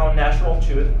tissue around natural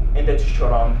tooth and the tissue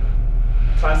around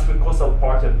transmucosal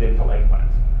part of dental implant.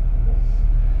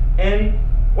 And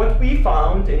what we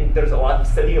found, and there's a lot of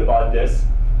study about this,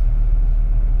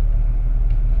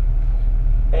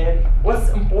 and what's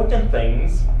important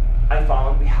things I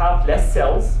found, we have less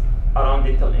cells around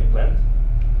dental implant.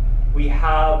 We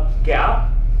have gap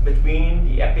between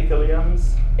the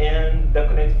epitheliums and the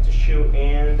connective tissue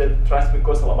and the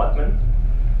transmucosal abutment.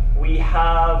 We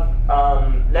have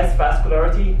less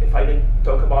vascularity, if I didn't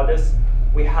talk about this.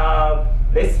 We have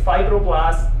less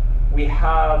fibroblasts. We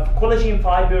have collagen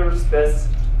fibers that's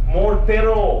more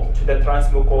parallel to the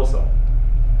transmucosal.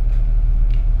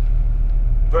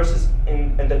 Versus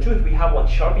in the tooth, we have like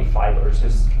Sharpie fibers,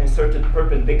 is inserted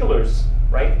perpendiculars,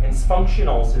 right? And it's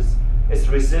functional, it's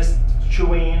resist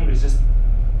chewing, resist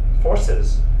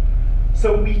forces.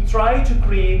 So we try to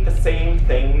create the same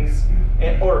things,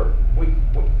 or we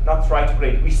not try to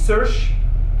create, we search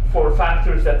for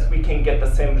factors that we can get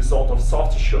the same result of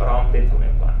soft tissue around dental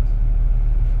implant.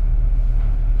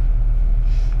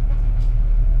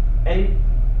 And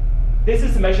this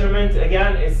is measurement,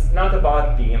 again, it's not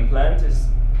about the implant, it's,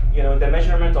 the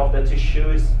measurement of the tissue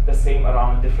is the same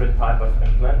around different type of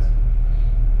implant.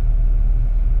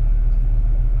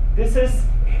 This is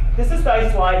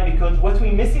the slide because what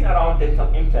we're missing around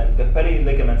dental implant, the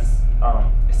peri-ligaments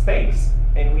space,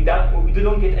 and we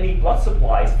don't get any blood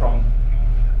supplies from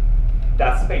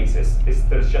that space.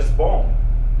 There's just bone.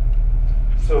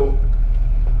 So,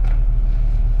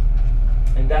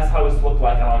 and that's how it looks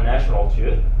like around natural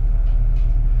tooth.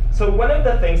 So one of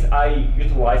the things I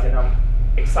utilize and I'm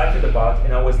excited about,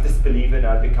 and I was disbeliever and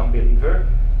I become believer,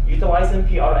 utilizing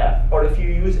PRF, or if you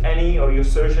use any, or your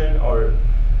surgeon, or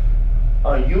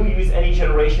you use any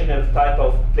generation of type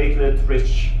of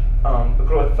platelet-rich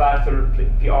growth factor,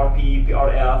 PRP,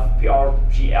 PRF,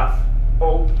 PRGF,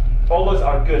 all those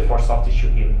are good for soft tissue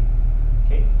healing.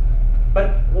 Okay?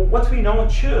 But what we know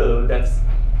too, that's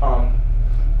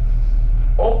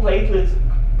all platelet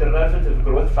derivative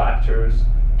growth factors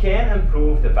can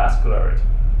improve the vascularity.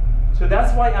 So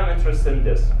that's why I'm interested in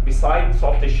this. Besides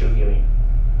soft tissue healing,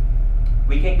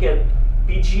 we can get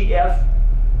PGF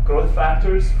growth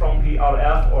factors from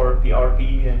PRF or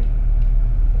PRP and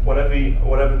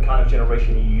whatever kind of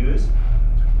generation you use.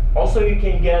 Also, you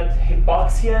can get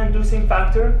hypoxia-inducing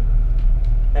factor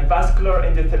and vascular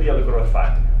endothelial growth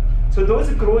factor. So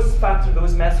those growth factors,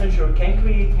 those messenger, can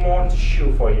create more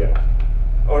tissue for you,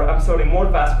 or I'm sorry, more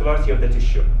vascularity of the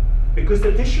tissue, because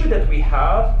the tissue that we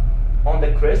have on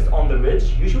the crest, on the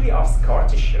ridge, usually are scar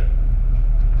tissue.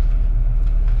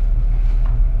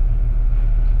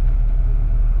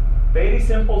 Very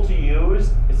simple to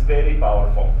use, it's very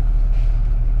powerful.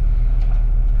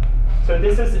 So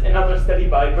this is another study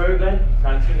by Berglund,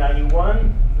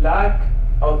 1991, lack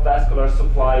of vascular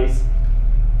supplies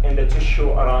in the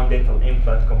tissue around dental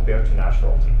implant compared to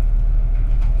natural teeth.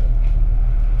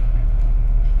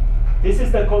 This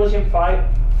is the collagen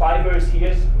fibers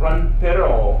here run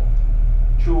parallel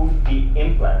to the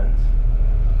implant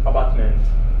abutment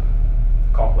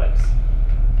complex.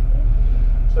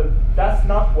 So that's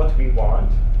not what we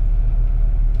want.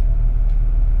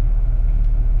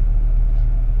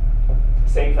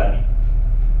 Same thing.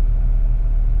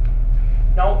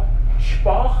 Now,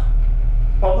 Spach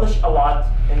published a lot,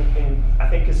 and I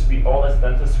think as we all as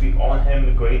dentists, we owe him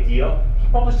a great deal. He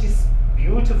published this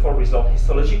beautiful result,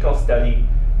 histological study.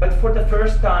 But for the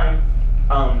first time,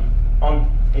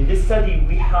 in this study,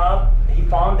 he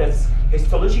found that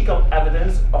histological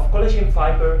evidence of collagen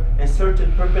fiber inserted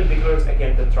perpendiculars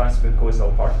against the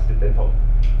transmucosal part of the dental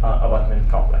abutment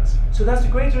complex. So that's a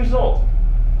great result.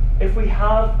 If we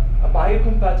have a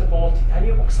biocompatible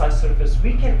titanium oxide surface,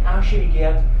 we can actually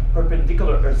get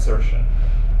perpendicular insertion.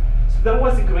 So that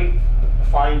was a great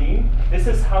finding. This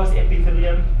is how the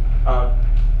epithelium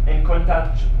in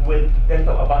contact with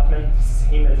dental abutment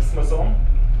hematosmosome.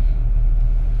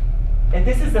 And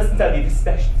this is the study, this is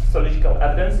the histological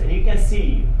evidence, and you can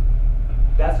see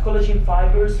that collagen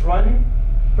fibers run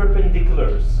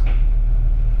perpendiculars.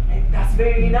 And that's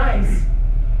very nice.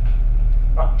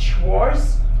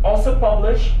 Schwartz also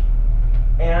published,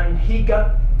 and he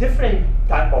got different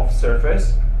type of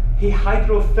surface. He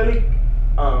hydrophilic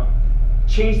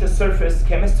changed the surface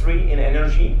chemistry and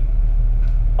energy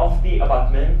of the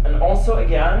abutment, and also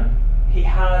again he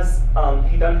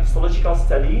done histological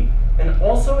study, and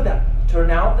also that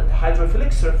turned out that the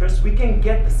hydrophilic surface we can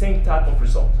get the same type of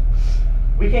result.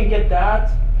 We can get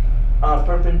that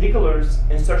perpendiculars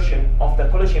insertion of the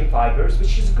collagen fibers,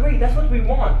 which is great. That's what we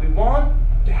want. We want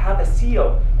to have a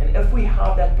seal, and if we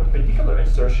have that perpendicular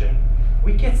insertion,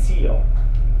 we get seal.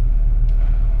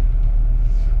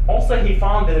 Also, he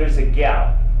found that there is a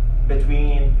gap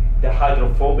between the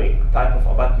hydrophobic type of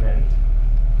abutment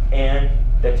and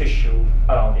the tissue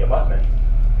around the abutment.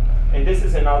 And this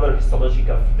is another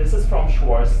histological, this is from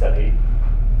Schwartz study.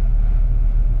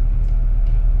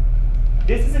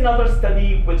 This is another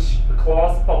study which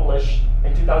Klaus published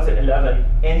in 2011,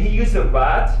 and he used a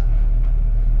rat,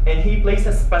 and he placed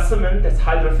a specimen that's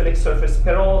hydrophilic surface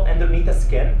parallel underneath the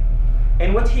skin.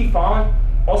 And what he found,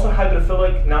 also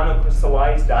hydrophilic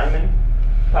nanocrystallized diamond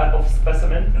type of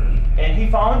specimen. And he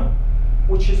found,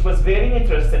 which was very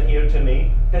interesting here to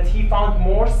me, that he found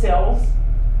more cells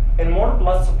and more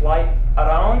blood supply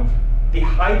around the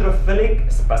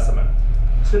hydrophilic specimen.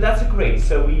 So that's great.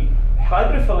 So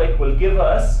hydrophilic will give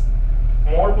us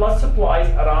more blood supplies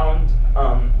around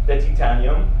the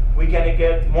titanium. We're gonna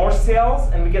get more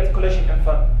cells, and we get collagen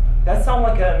infant. That sounds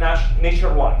like a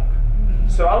nature-like.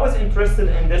 So I was interested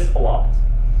in this a lot.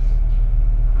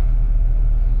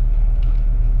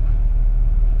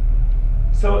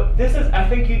 So this is, I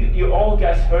think you all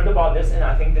guys heard about this, and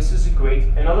I think this is great.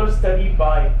 Another study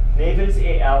by Navins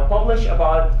al. published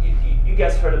about, you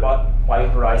guys heard about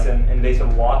BioHorizon and laser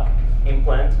lock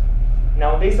implant.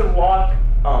 Now laser lock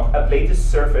ablative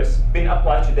surface been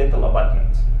applied to dental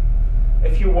abutment.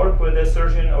 If you work with a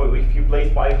surgeon or if you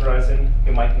place BioHorizon,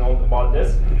 you might know about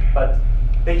this, but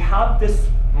they have this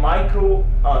micro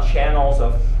channels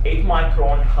of 8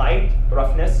 micron height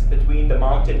roughness between the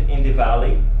mountain and the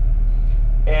valley.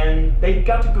 And they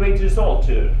got a great result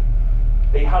too.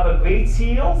 They have a great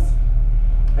seals,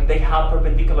 and they have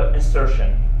perpendicular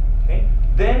insertion. Okay?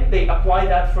 Then they apply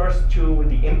that first to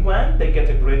the implant. They get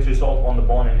a great result on the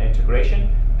bone and integration.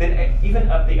 Then even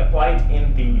they apply it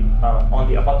in the on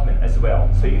the abutment as well.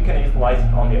 So you can utilize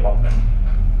it on the abutment.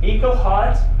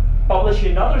 Eichelhardt published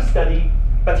another study,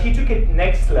 but he took it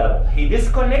next level. He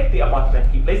disconnected the abutment.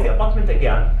 He placed the abutment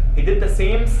again. He did the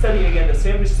same study again, the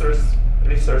same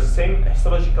research, same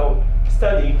histological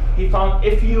study. He found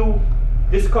if you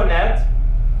disconnect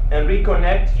and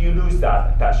reconnect, you lose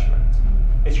that attachment.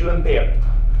 It's you impair it.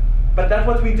 But that's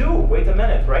what we do. Wait a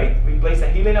minute, right? We place a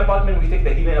healing abutment, we take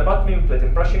the healing abutment, we put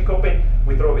impression coping,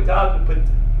 we throw it out, we put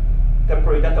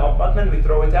temporary dental abutment, we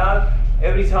throw it out.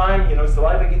 Every time,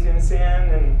 saliva gets in,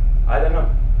 and I don't know.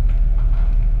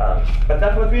 But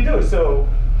that's what we do. So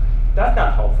that's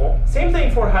not helpful. Same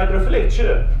thing for hydrophilic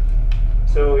too.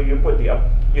 So you put the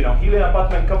healing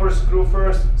abutment cover screw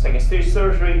first, second stage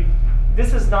surgery.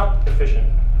 This is not efficient.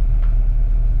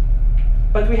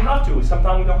 But we have to.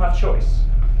 Sometimes we don't have choice.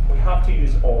 We have to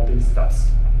use all these steps.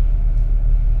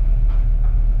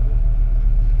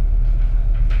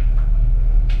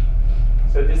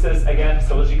 So this is, again,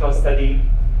 histological study.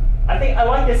 I think I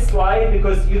like this slide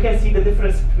because you can see the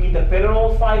difference between the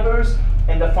parallel fibers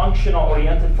and the functional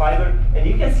oriented fiber, and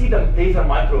you can see the laser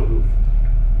microgroove.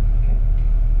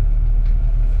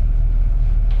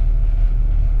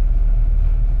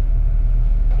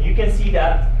 Okay. You can see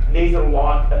that laser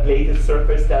lock ablative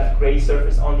surface, that gray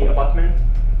surface on the abutment.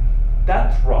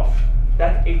 That's rough,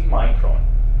 that's 8 micron.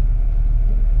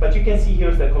 But you can see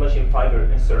here's the collagen fiber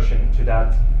insertion into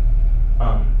that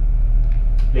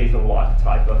laser lock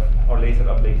type of, or laser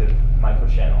ablative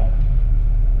microchannel.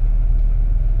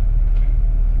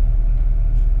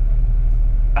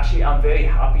 Actually, I'm very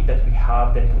happy that we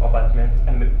have dental abutment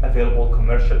available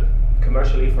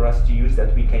commercially for us to use,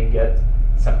 that we can get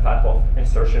some type of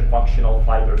insertion functional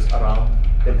fibers around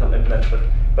dental implant.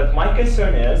 But my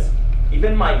concern is,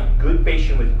 even my good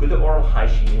patient with good oral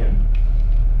hygiene,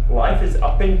 life is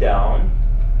up and down,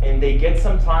 and they get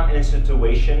some time in a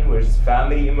situation where it's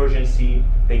family emergency,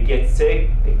 they get sick,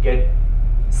 they get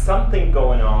something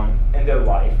going on in their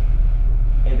life,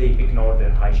 and they ignore their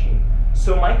hygiene.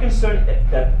 So my concern is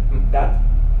that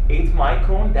 8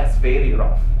 micron, that's very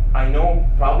rough. I know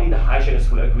probably the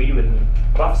hygienist will agree with me.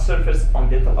 Rough surface on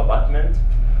dental abutment,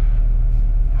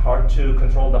 hard to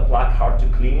control the plaque, hard to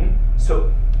clean.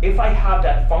 So if I have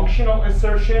that functional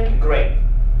insertion, great.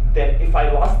 Then if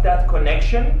I lost that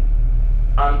connection,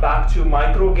 I'm back to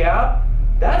micro gap.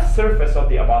 That surface of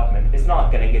the abutment is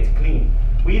not going to get clean.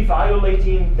 We're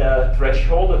violating the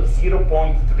threshold of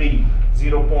 0.3,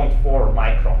 0.4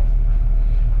 micron.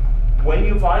 When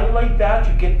you violate that,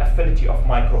 you get affinity of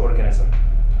microorganism.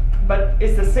 But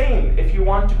it's the same. If you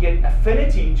want to get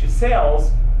affinity to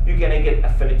cells, you're going to get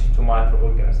affinity to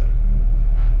microorganism.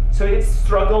 So it's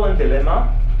struggle and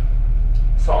dilemma.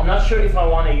 So I'm not sure if I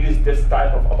want to use this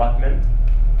type of abutment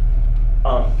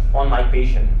on my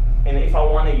patient. And if I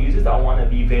want to use it, I want to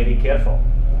be very careful.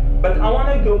 But I want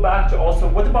to go back to also,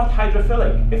 what about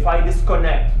hydrophilic? If I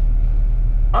disconnect,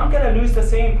 I'm going to lose the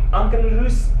same, I'm going to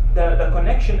lose the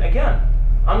connection again.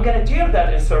 I'm going to tear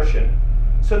that insertion.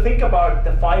 So think about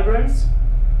the fibrins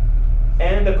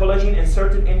and the collagen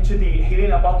inserted into the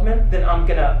healing abutment, then I'm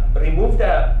going to remove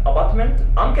the abutment,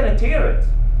 I'm going to tear it.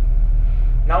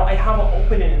 Now I have an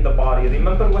opening in the body.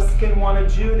 Remember what skin want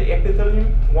to do? The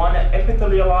epithelium want to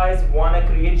epithelialize, want to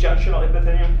create junctional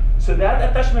epithelium. So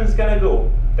that attachment is going to go.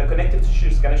 The connective tissue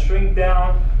is going to shrink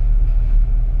down.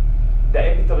 The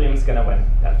epithelium is going to win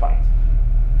that fight.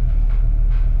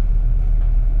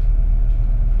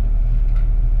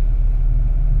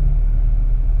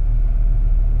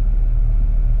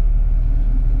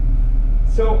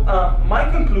 So my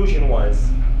conclusion was,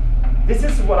 this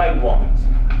is what I want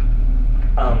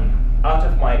out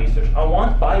of my research. I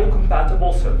want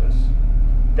biocompatible surface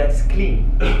that's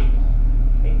clean.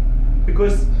 Okay?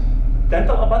 Because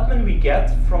dental abutment we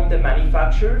get from the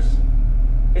manufacturers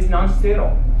is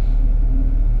non-sterile.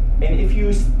 And if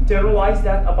you sterilize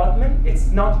that abutment, it's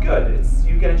not good.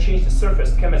 You're going to change the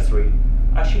surface chemistry.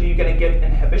 Actually, you're going to get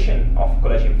inhibition of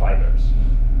collagen fibers.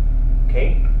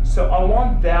 Okay? So I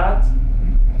want that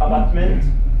abutment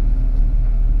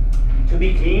to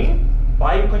be clean,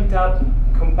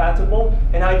 biocompatible,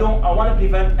 and I want to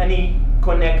prevent any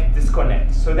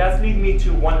disconnect. So that's lead me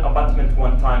to one abutment,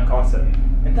 one time concept.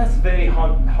 And that's very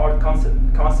hard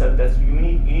concept that you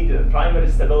need a primary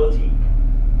stability.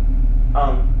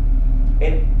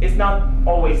 And it's not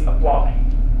always applied.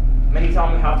 Many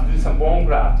times we have to do some bone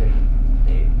graft,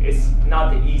 and it's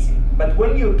not easy. But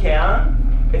when you can,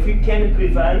 if you can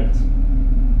prevent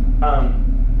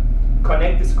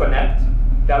disconnect,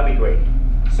 that would be great.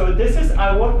 So this is,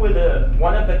 I work with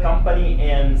one of the company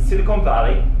in Silicon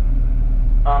Valley,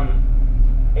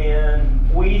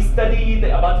 and we study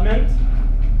the abutment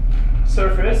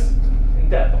surface.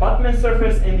 The abutment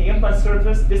surface and the implant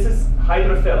surface, this is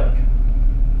hydrophobic.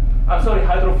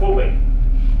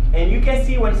 And you can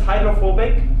see when it's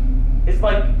hydrophobic, it's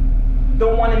like,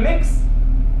 don't want to mix.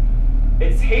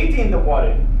 It's hating the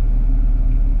water.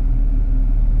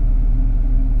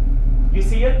 You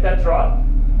see it, that drop?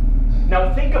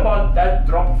 Now think about that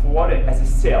drop of water as a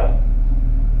cell.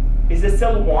 Is the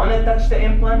cell want to touch the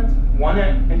implant? Want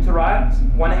to interact?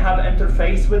 Want to have an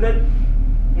interface with it?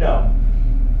 No.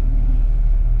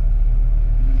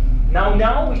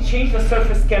 Now we change the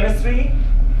surface chemistry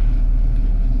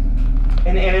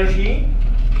and energy.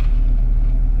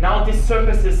 Now this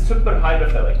surface is super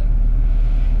hydrophilic.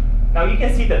 Now you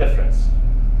can see the difference.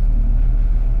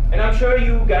 And I'm sure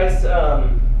you guys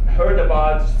heard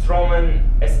about Stroman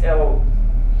SL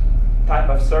type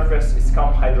of surface. It's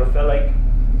called hydrophilic,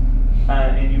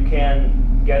 and you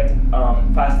can get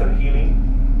faster healing.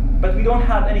 But we don't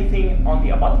have anything on the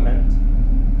abutment.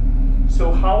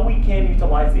 So how we can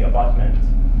utilize the abutment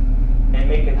and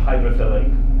make it hydrophilic?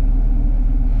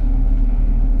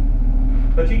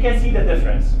 But you can see the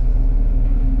difference.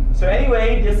 So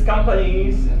anyway, these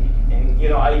companies, and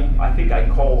I think I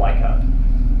call like a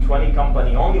 20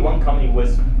 company. Only one company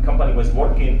was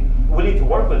willing to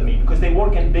work with me because they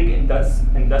work in big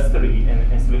industry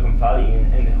in Silicon Valley.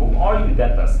 And who are you,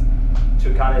 dentists,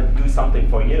 to kind of do something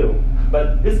for you?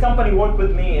 But this company worked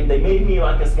with me, and they made me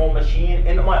like a small machine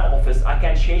in my office. I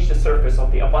can change the surface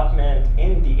of the abutment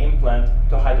in the implant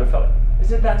to hydrophilic.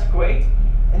 Isn't that great?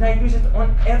 And I use it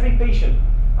on every patient.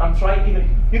 I'm trying even,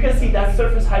 you can see that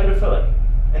surface hydrophilic,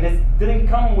 and it didn't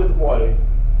come with water.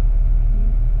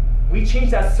 We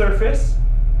changed that surface,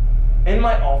 in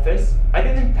my office. I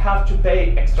didn't have to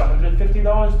pay extra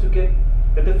 $150 to get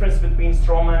the difference between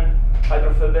Stroman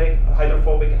hydrophobic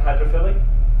and hydrophilic.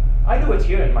 I do it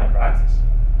here in my practice.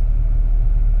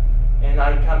 And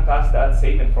I can pass that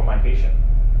saving for my patient.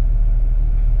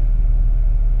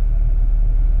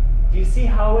 Do you see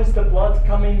how is the blood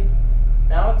coming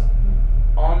out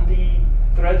on the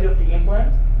thread of the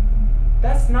implant?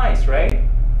 That's nice, right?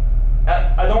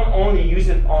 I don't only use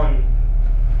it on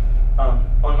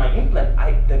my implant.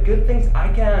 The good things,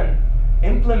 I can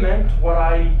implement what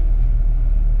I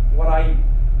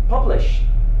publish.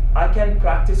 I can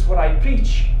practice what I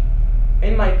preach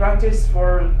in my practice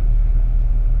for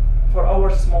our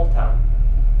small town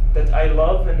that I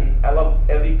love, and I love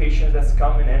every patient that's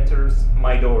come and enters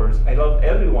my doors. I love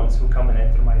everyone who come and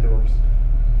enter my doors.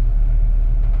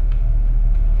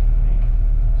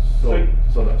 So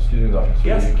excuse me, doctor. So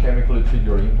yes? you chemically treat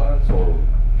your implants, or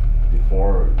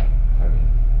before? I mean.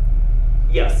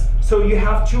 Yes. So you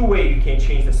have two ways you can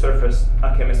change the surface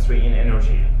chemistry and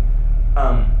energy.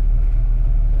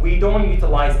 We don't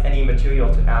utilize any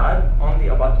material to add on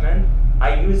the abutment.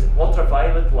 I use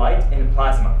ultraviolet light and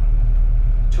plasma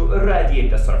to irradiate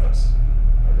the surface.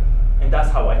 Okay. And that's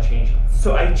how I change it.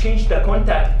 So I change the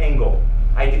contact angle.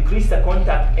 I decrease the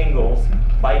contact angles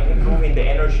by improving the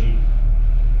energy.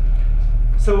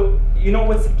 So you know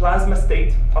what's the plasma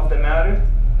state of the matter?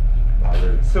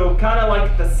 So kind of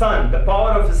like the sun, the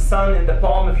power of the sun in the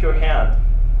palm of your hand.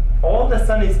 All the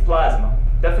sun is plasma.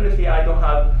 Definitely I don't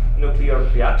have nuclear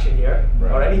reaction here,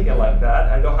 right, or anything like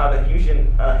that. I don't have a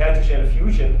hydrogen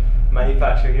fusion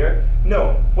manufacturer here.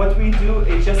 No, what we do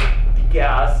is just the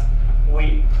gas.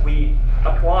 We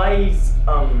apply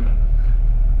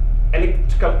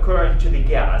electrical current to the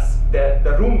gas,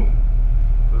 the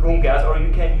room gas, or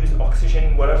you can use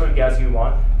oxygen, whatever gas you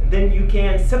want. And then you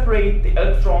can separate the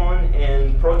electron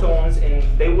and protons, and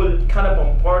they will kind of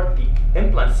bombard the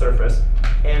implant surface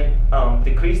and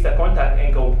decrease the contact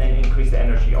angle and increase the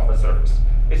energy of the surface.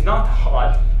 It's not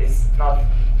hot. It's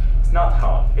not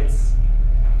hot. It's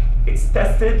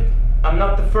tested. I'm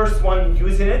not the first one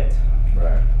using it.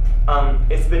 Right.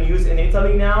 It's been used in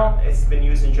Italy now. It's been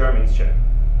used in Germany too.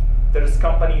 There's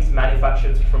companies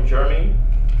manufactured from Germany,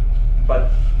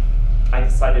 but I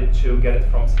decided to get it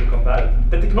from Silicon Valley.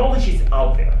 The technology is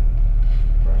out there,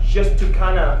 right, just to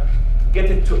kind of get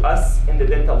it to us in the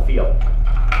dental field.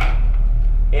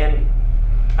 And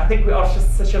I think we are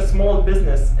just such a small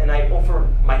business, and I offer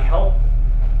my help,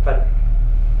 but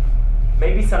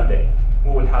maybe someday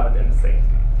we will have it in the States.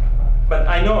 But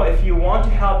I know if you want to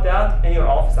have that in your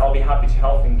office, I'll be happy to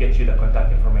help and get you the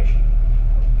contact information.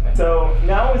 So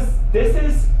now this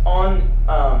is on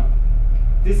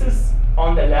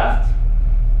the left.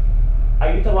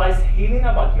 I utilize healing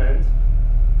abutment,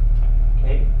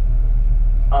 okay,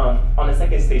 on a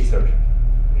second stage surgery.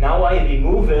 Now I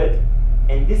remove it,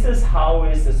 and this is how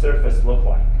is the surface look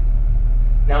like.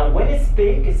 Now when it's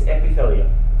pink, it's epithelial.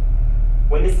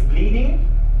 When it's bleeding,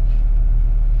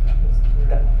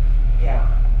 yeah.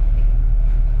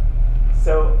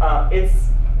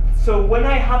 So when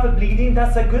I have a bleeding,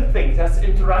 that's a good thing. That's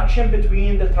interaction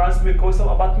between the transmucosal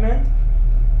abutment,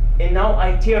 and now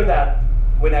I tear that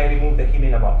when I remove the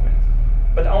healing abutment.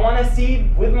 But I want to see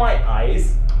with my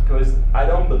eyes, because I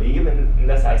don't believe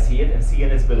unless I see it, and seeing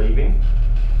is believing.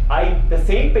 The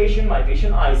same patient, my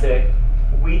patient Isaac,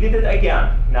 we did it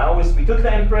again. Now we took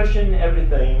the impression,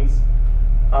 everything.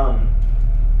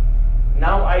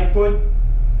 Now I put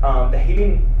the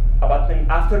healing abutment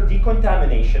after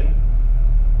decontamination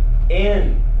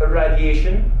and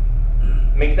irradiation,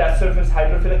 make that surface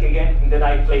hydrophilic again, and then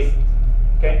I place it.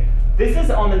 Okay. This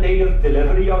is on the day of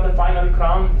delivery of the final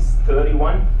crown. It's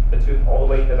 31, the tooth all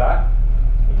the way in the back.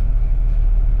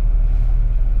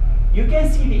 You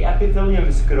can see the epithelium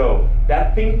grow,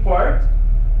 that pink part,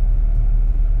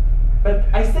 but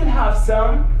I still have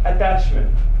some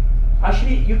attachment.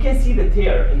 Actually, you can see the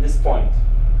tear in this point.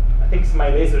 I think my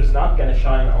laser is not going to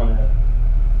shine on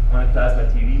a plasma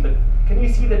TV, but can you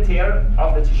see the tear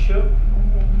of the tissue?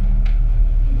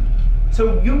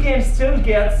 So you can still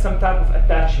get some type of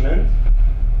attachment,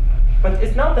 but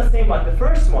it's not the same like the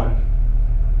first one.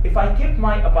 If I keep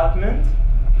my abutment,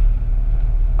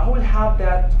 I will have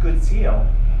that good seal,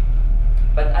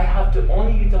 but I have to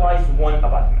only utilize one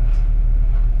abutment.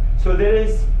 So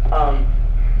there's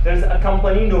a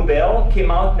company, Nobel,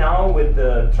 came out now with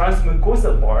the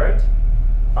transmucosal part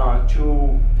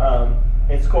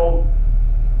it's called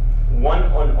one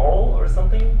on all or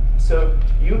something. So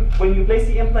when you place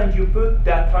the implant, you put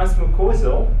that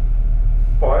transmucosal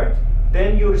part,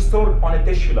 then you restore on a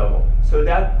tissue level. So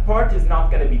that part is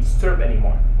not going to be disturbed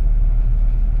anymore.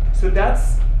 So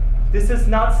that's This is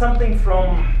not something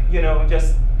from,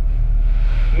 just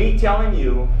me telling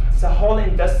you. It's a whole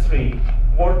industry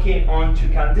working on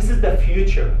this is the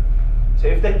future. So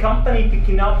if the company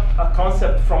picking up a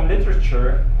concept from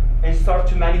literature and start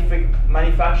to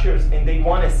manufacturers and they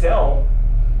want to sell,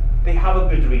 they have a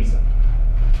good reason.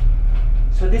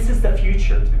 So this is the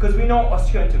future. Because we know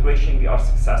osseointegration, we are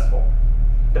successful.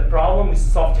 The problem is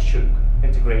soft tissue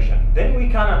integration. Then we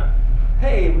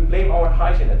we blame our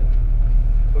hygienist.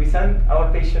 We send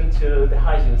our patient to the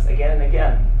hygienist again and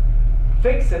again.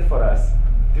 Fix it for us.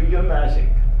 Do your magic.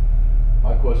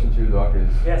 My question to you, Doc, is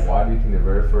yes. Why do you think the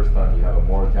very first time you have a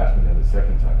more attachment than the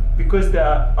second time? Because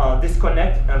the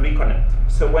disconnect and reconnect.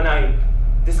 So when I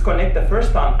disconnect the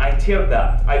first time, I tear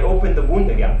that. I open the wound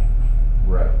again.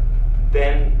 Right.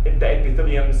 Then the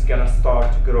epithelium is gonna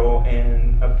start to grow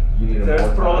and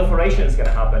there's proliferation is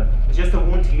gonna happen. It's just a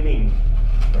wound healing.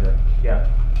 Okay. Yeah.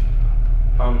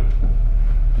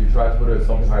 You try to put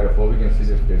something hydrophobic and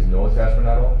see if there's no attachment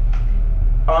at all?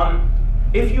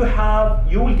 If you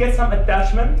will get some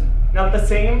attachment, not the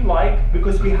same,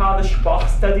 because we have a Schbach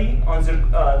study on the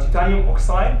titanium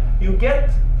oxide, you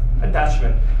get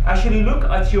attachment. Actually look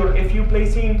at if you're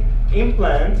placing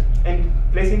implant and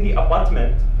placing the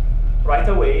abutment right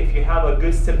away, if you have a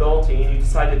good stability and you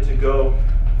decided to go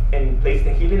and place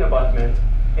the healing abutment,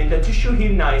 and the tissue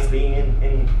heal nicely,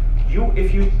 and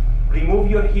if you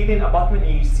remove your healing abutment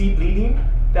and you see bleeding,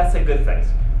 that's a good thing.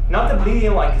 Not the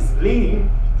bleeding like it's bleeding,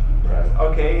 right.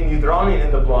 Okay, and you're drowning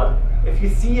in the blood. If you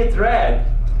see it red,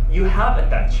 you have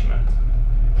attachment.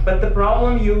 But the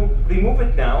problem, you remove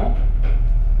it now,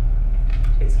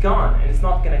 it's gone, and it's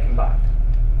not gonna come back.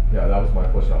 Yeah, that was my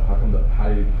question. How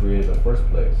did you create it in the first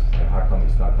place, and how come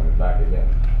it's not coming back again?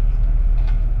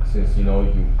 Since you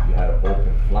had an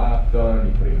open flap done,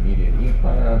 you put an immediate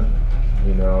implant,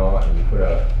 and you put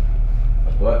a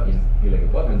healing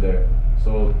abutment there,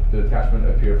 so the attachment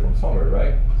appeared from somewhere,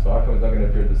 right? So how come it's not going to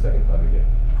appear the second time again?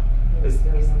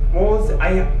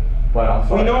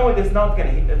 We know it's not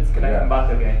going to. It's going to come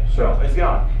back again. Sure, it's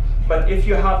gone. But if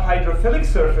you have hydrophilic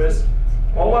surface,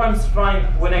 all what I'm trying,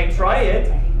 when I try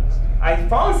it, I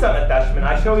found some attachment.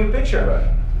 I show you a picture.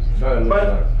 Right.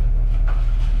 But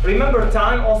remember,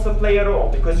 time also play a role,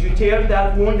 because you tear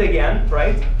that wound again,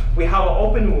 right? We have an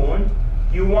open wound.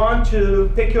 You want to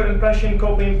take your impression,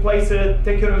 copy and place it,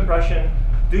 take your impression,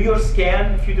 do your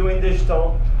scan if you're doing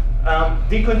digital,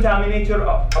 decontaminate your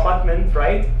abutment,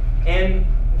 right? And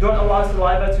don't allow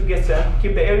saliva to get in,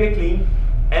 keep the area clean,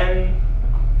 and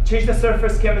change the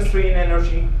surface chemistry and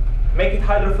energy, make it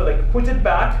hydrophilic, put it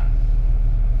back,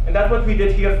 and that's what we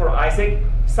did here for Isaac.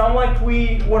 Sound like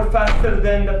we were faster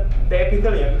than the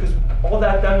epithelium, because all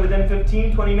that done within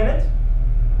 15, 20 minutes.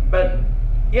 But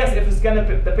yes, if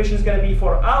the patient's gonna be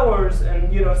for hours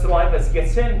and saliva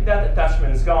gets in, that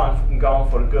attachment is gone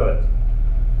for good.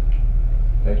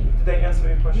 Thank you. Did I answer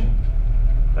your question?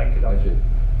 Thank you, Doctor. Thank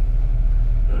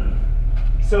you.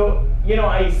 So,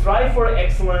 I strive for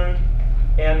excellence,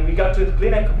 and we got to the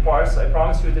clinical parts. I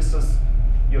promise you this is,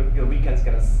 your weekend's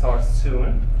gonna start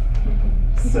soon.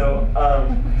 So,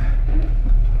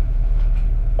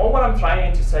 all what I'm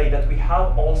trying to say that we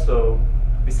have also,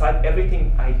 beside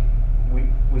everything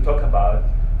we talk about,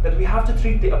 that we have to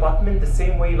treat the abutment the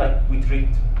same way like we treat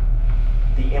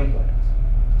the implant.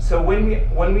 So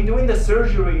when we doing the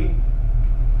surgery,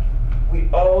 we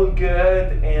all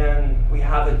good and we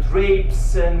have the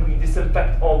drapes and we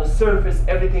disinfect all the surface,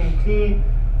 everything clean,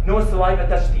 no saliva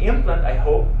touch the implant, I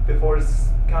hope, before it's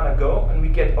kind of go, and we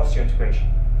get osseointegration.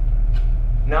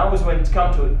 Now is when it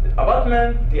comes to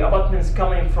abutment, the abutment is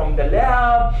coming from the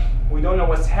lab, we don't know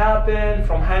what's happened,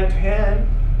 from hand to hand,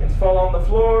 it fall on the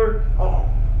floor,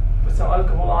 put some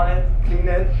alcohol on it, clean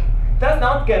it. That's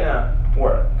not gonna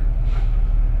work.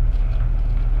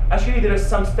 Actually, there are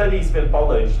some studies been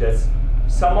published that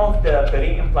some of the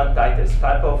peri-implantitis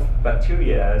type of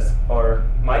bacteria or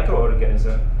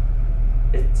microorganism,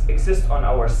 it exists on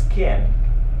our skin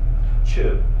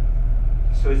too.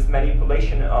 So it's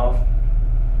manipulation of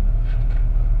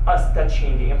us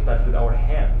touching the implant with our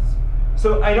hands.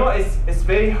 So I know it's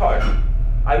very hard.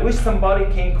 I wish somebody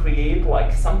can create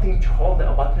something to hold the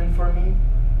abutment for me,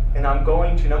 and I'm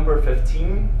going to number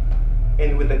 15,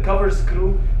 and with the cover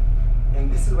screw, and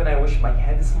this is when I wish my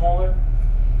hand is smaller.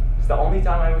 It's the only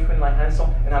time I wish when my hand is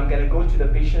small, and I'm gonna go to the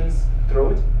patient's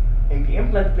throat, and the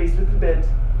implant plays a little bit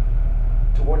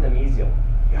toward the mesial.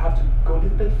 You have to go a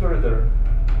little bit further,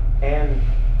 and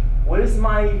where is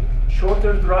my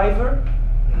shorter driver?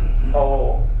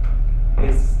 Oh,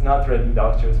 it's not ready,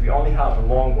 doctors. We only have a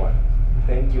long one.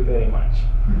 Thank you very much.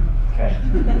 Okay.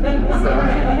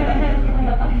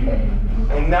 So,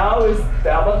 And now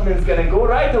the abutment is gonna go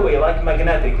right away, like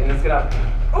magnetic, and it's gonna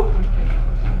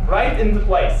right into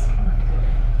place.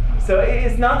 So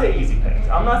it's not an easy thing.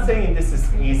 I'm not saying this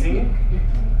is easy,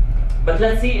 but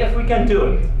let's see if we can do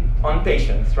it on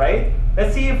patients, right?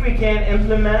 Let's see if we can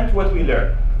implement what we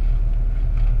learn.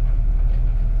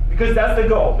 Because that's the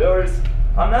goal.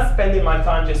 I'm not spending my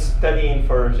time just studying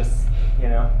for just,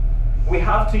 we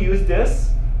have to use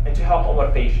this and to help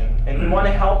our patient. And we want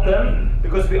to help them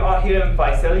because we are here in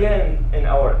Visalia in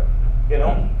our,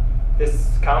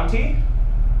 this county.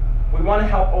 We want to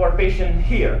help our patient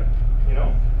here,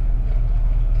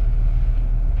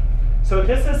 So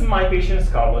this is my patient,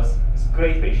 Carlos. He's a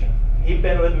great patient. He's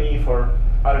been with me for,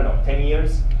 10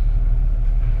 years.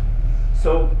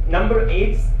 So number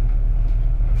 8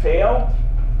 failed.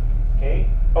 Okay.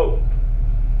 Oh.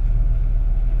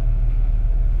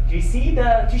 Do you see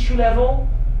the tissue level?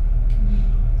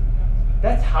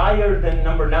 That's higher than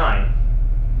number 9.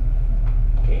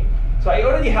 Okay. So I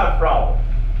already have a problem.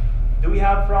 Do we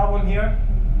have a problem here?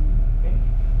 Okay.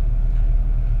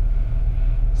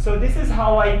 So this is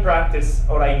how I practice,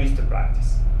 or I used to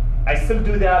practice. I still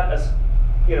do that as,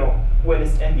 when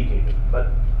it's indicated.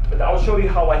 But I'll show you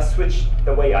how I switch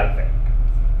the way I think.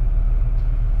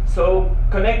 So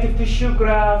connective tissue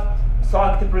graft,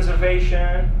 socket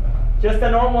preservation, just the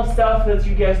normal stuff that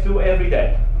you guys do every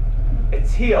day.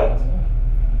 It's healed.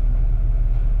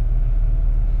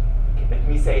 Okay, let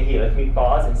me say here, let me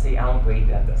pause and say I'm great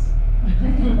at this.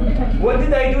 What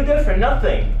did I do different?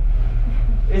 Nothing.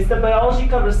 It's the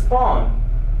biological response.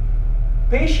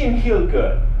 Patient healed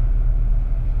good.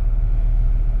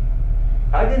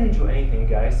 I didn't do anything,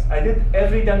 guys.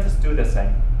 Every dentist do the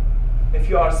same. If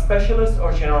you are a specialist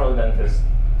or general dentist,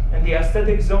 in the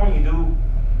aesthetic zone, you do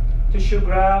tissue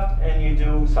graft and you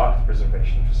do socket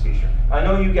preservation procedure. I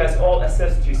know you guys all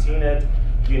assessed, you've seen it,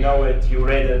 you know it, you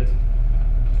read it.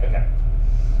 Okay.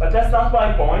 But that's not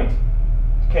my point.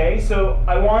 Okay, so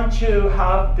I want to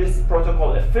have this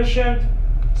protocol efficient.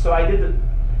 So I did a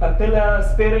papilla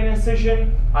sparing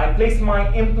incision. I placed my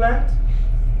implant.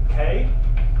 Okay.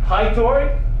 High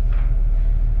torque.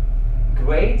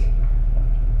 Great.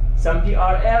 Some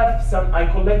PRF, I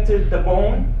collected the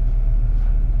bone.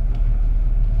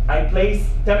 I placed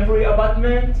temporary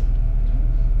abutment.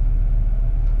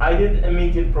 I did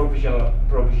immediate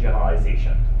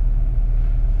provisionalization.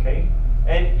 Okay?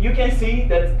 And you can see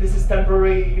that this is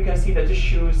temporary. You can see the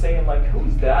tissue saying like,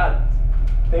 who's that?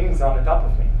 Things on the top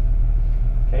of me.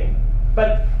 Okay?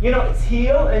 But it's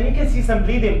healed and you can see some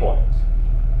bleeding points.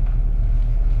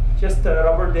 Just a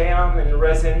rubber dam and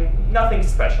resin, nothing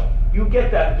special. You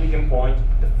get that bleeding point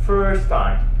the first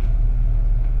time.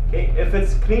 Okay? If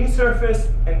it's clean surface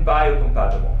and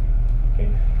biocompatible. Okay?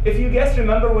 If you guys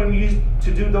remember when we used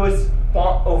to do those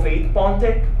ovate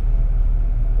Pontic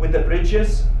with the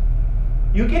bridges,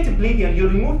 you get bleeding. You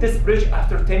remove this bridge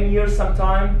after 10 years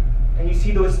sometime, and you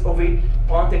see those ovate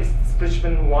Pontics, this bridge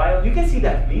been a while, you can see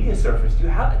that bleeding surface. You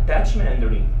have attachment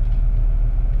underneath.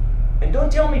 And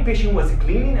don't tell me patient was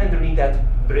cleaning underneath that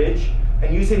bridge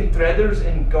and using threaders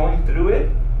and going through it.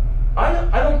 I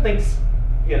don't think,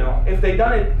 if they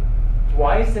done it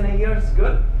twice in a year, it's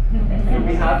good. You'll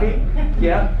be happy.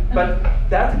 Yeah, but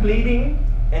that bleeding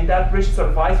and that bridge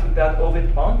survives with that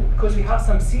ovate pond because we have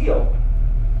some seal.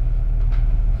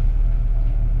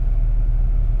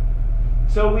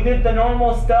 So we did the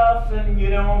normal stuff and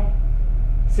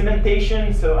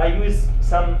cementation. So I used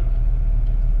some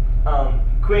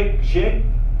quick jig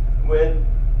with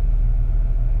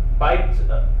piped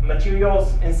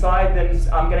materials inside. Then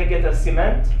I'm gonna get a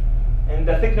cement, and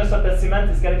the thickness of the cement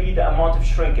is gonna be the amount of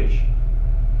shrinkage.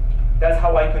 That's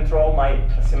how I control my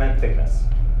cement thickness,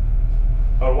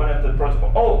 or one of the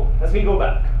protocol. Oh, let me go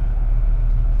back.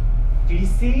 Do you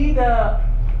see the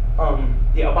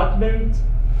abutment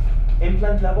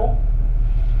implant level?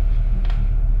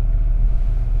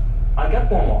 I got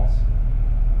bone loss.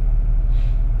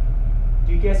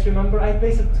 Do you guys remember? I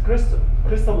placed it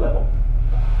crystal level.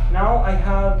 Now I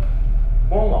have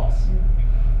bone loss.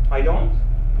 I don't?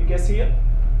 You guys see it?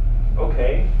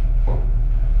 Okay.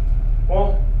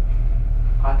 Well,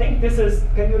 I think this is,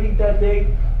 can you read that date?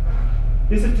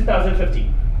 This is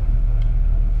 2015.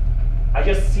 I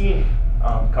just seen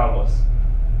Carlos.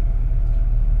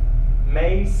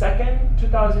 May 2nd,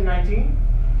 2019.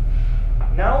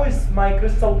 Now is my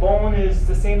crystal bone is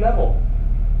the same level.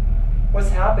 What's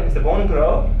happened? Is the bone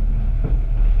grow?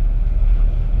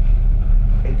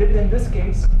 It did in this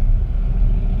case.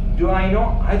 Do I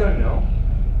know? I don't know.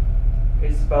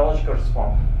 It's biological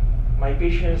response. My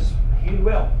patient is healed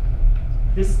well.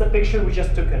 This is the picture we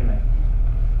just took in May.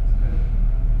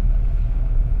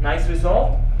 Nice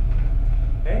result.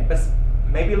 Okay, but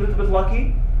maybe a little bit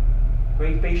lucky,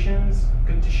 great patients,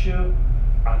 good tissue,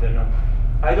 I don't know.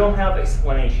 I don't have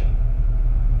explanation.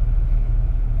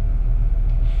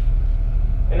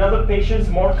 In other patients,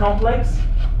 more complex,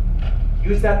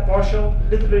 use that partial,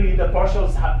 literally the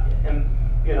partials, and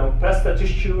press the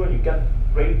tissue and you get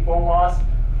great bone loss.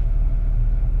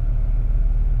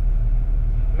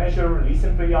 Measure release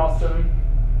in periostum.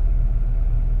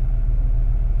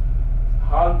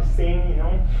 Harvesting,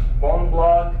 bone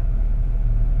block.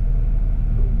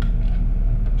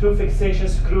 2 fixation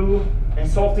screw,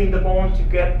 insulting the bone to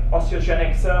get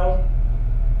osteogenic cell.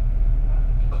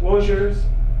 Closures.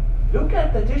 Look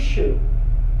at the tissue.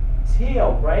 It's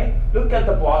healed, right? Look at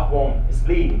the block bone. It's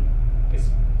bleeding.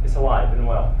 It's alive and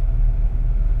well.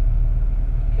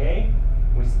 Okay,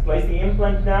 we place the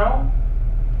implant now.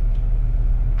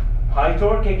 High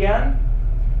torque again.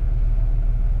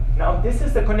 Now this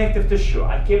is the connective tissue.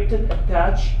 I kept it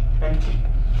attached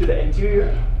to the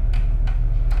interior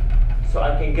so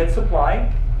I can get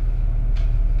supply.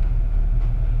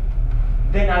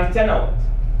 Then I tunnel it.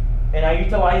 And I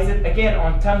utilize it again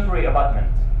on temporary abutment.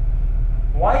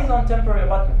 Why is on temporary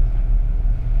abutment?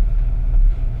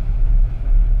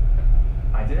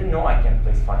 I didn't know I can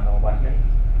place final abutment.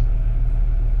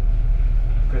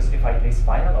 Because if I place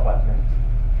final abutment,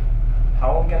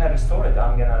 how am I gonna restore it?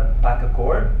 I'm gonna pack a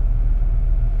cord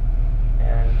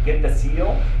and get the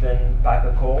seal, then pack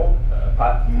a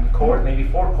cord, maybe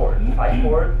 4 cord, 5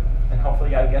 cord, and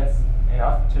hopefully I get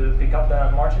enough to pick up the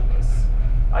margin piece.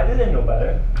 I didn't know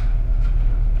better.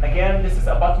 Again, this is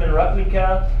abutment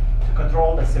replica to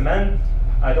control the cement.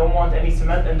 I don't want any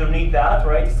cement underneath that,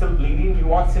 right? It's still bleeding. You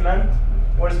want cement?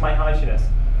 Where's my hygienist?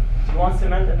 Do you want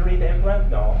cement underneath the implant?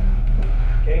 No.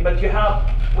 Okay, but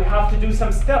we have to do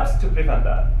some steps to prevent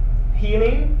that.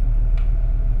 Healing.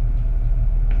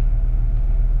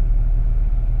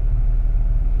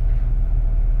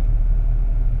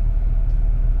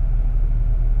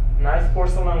 Nice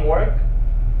porcelain work,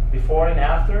 before and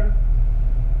after.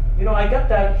 I got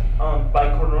that by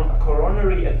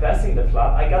coronary advancing the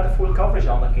flap. I got the full coverage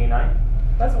on the canine.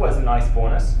 That was a nice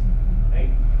bonus, right?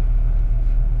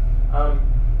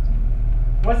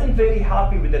 Wasn't very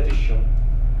happy with the tissue.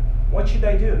 What should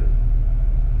I do?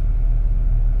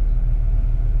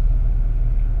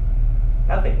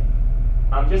 Nothing.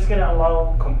 I'm just gonna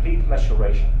allow complete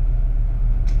maturation.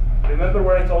 Remember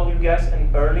what I told you guys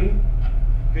early?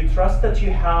 You trust that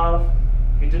you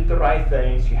did the right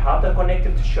things, you have the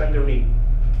connective tissue underneath.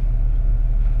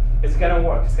 It's gonna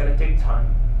work, it's gonna take time.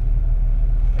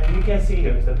 And you can see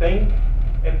here, it's the vein,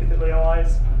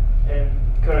 epithelialized, and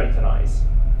keratinized.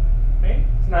 Okay?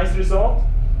 It's a nice result.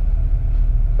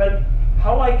 But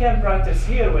how I can practice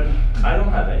here when I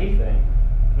don't have anything?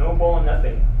 No bone,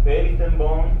 nothing. Very thin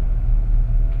bone.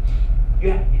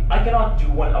 I cannot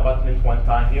do one abutment one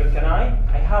time here, can I?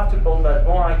 I have to build that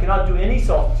bone. I cannot do any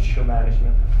soft tissue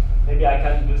management. Maybe I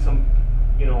can do some,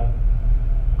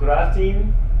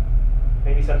 grafting,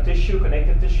 maybe some tissue,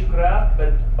 connective tissue graft,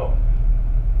 but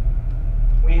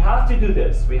we have to do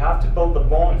this. We have to build the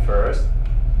bone first,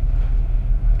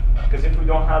 because if we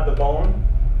don't have the bone,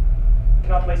 we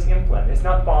cannot place implant. It's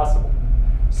not possible.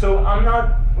 So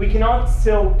we cannot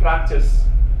still practice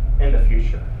in the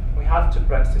future. We have to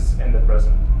practice in the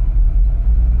present.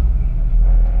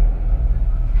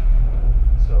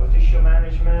 So tissue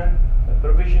management, the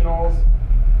provisionals,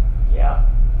 yeah.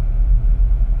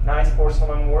 Nice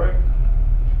porcelain work.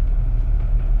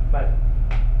 But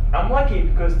I'm lucky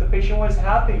because the patient was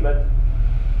happy, but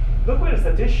look where's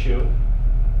the tissue.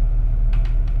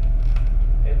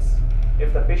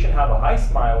 If the patient have a high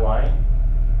smile line,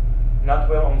 not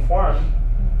well informed,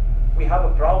 we have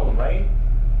a problem, right?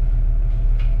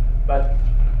 But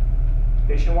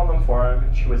patient well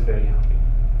informed, she was very happy.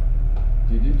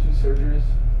 Did you do 2 surgeries?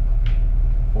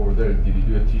 Over there, did you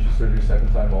do a tissue surgery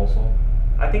second time also?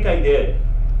 I think I did.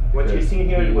 What you see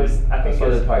here was, I think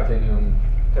it's the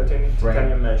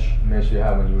titanium mesh you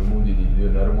have when you removed it. Did you do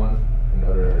another one?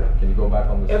 Can you go back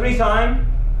on this? Every time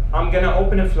I'm gonna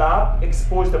open a flap,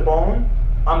 expose the bone,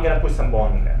 I'm gonna put some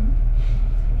bone in there.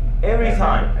 Every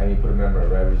time. And you put a membrane,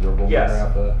 right? Reserve bone yes.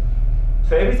 after that?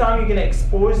 So every time you're gonna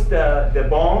expose the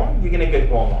bone, you're gonna get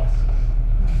bone loss.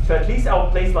 So at least I'll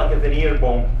place like a veneer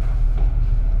bone.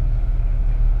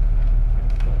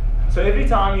 So every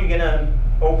time you're gonna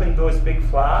open those big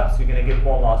flaps, you're gonna get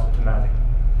bone loss automatically.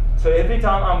 So every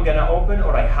time I'm gonna open,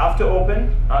 or I have to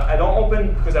open, I don't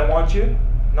open because I want you,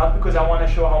 not because I want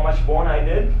to show how much bone I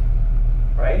did,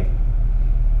 right?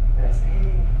 And I say,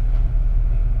 hey.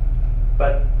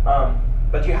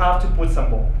 But you have to put some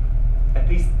bone. At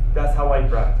least that's how I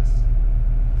practice.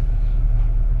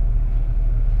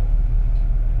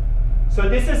 So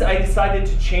this is, I decided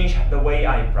to change the way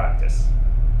I practice,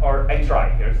 or I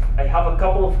try here. I have a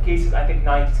couple of cases, I think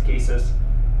 9 cases.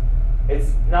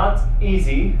 It's not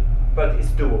easy, but it's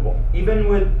doable. Even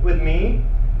with me,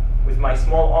 with my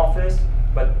small office,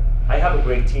 but I have a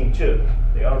great team too.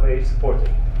 They are very supportive.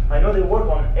 I know they work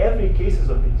on every cases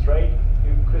of these, right?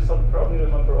 You, Crystal, probably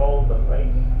remember all of them, right?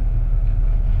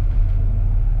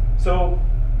 So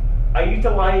I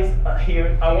utilize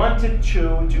here, I wanted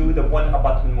to do the one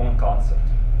abutment, one concept.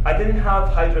 I didn't have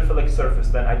hydrophilic surface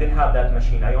then. I didn't have that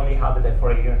machine. I only had it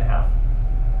for a year and a half.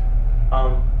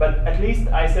 But at least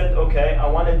I said, okay, I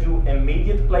want to do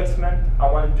immediate placement.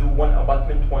 I want to do one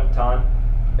abutment one time.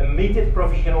 Immediate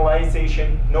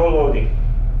professionalization, no loading.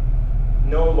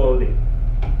 No loading.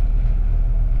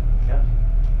 Yeah.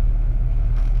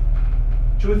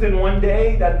 Truth in one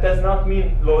day, that does not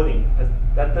mean loading.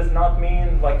 That does not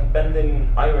mean like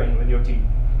bending iron with your teeth.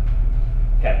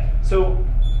 Okay, so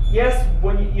yes,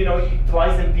 when you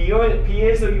utilize in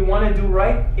PA, so you want to do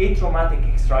right atraumatic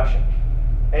extraction.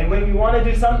 And when you want to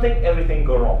do something, everything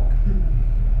go wrong,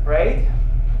 right?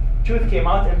 Tooth came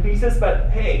out in pieces, but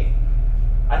hey,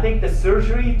 I think the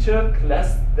surgery took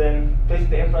placed the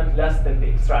implant less than the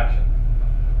extraction.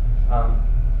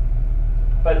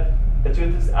 But the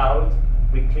tooth is out,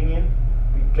 we clean,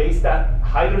 we place that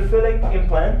hydrophilic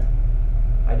implant.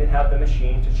 I didn't have the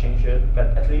machine to change it,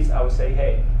 but at least I would say,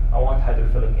 hey, I want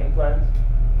hydrophilic implant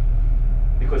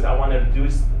because I want to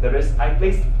reduce the risk. I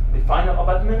placed the final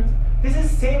abutment. This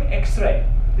is same X-ray.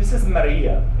 This is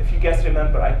Maria. If you guys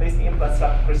remember, I placed the implant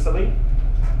subcrystally.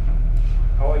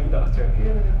 How are you, doctor?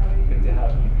 Good to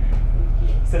have you.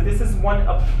 So this is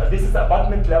this is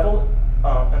abutment level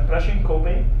impression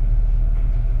coping.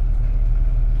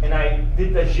 And I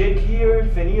did the jig here,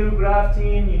 veneer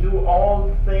grafting. You do all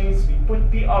the things. We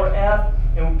put PRF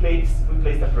and we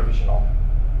place the provisional.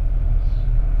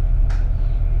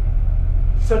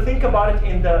 So think about it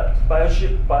in the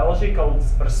biological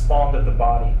response of the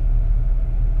body.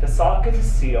 The socket is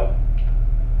sealed.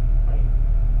 Right?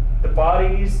 The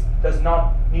body does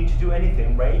not need to do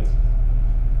anything, right?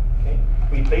 Okay.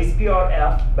 We place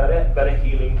PRF, better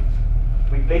healing.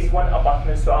 We place one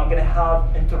abutment, so I'm going to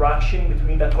have interaction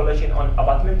between the collagen on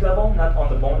abutment level, not on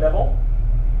the bone level,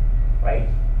 right?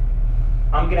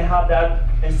 I'm going to have that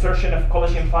insertion of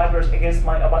collagen fibers against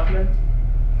my abutment.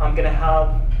 I'm going to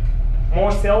have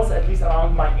more cells, at least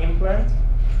around my implant,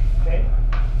 okay?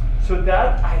 So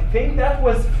that, I think that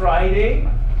was Friday,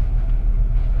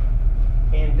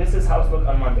 and this is how it looked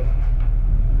on Monday.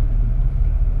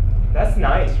 That's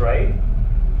nice, right?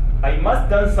 I must have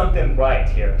done something right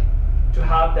here to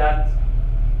have that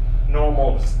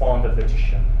normal response of the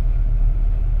tissue.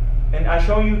 And I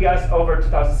show you guys over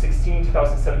 2016,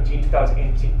 2017,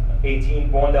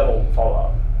 2018 bone level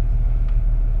follow-up.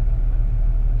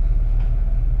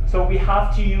 So we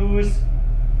have to use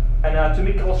an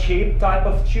anatomical shape type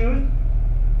of tooth.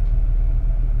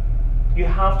 You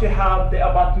have to have the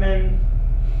abutment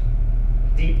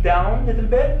deep down a little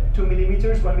bit, 2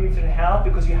 millimeters, 1.5 millimeters,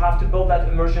 because you have to build that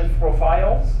emergent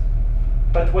profiles.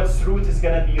 But what's root is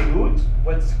going to be root,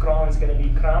 what's crown is going to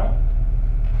be crown.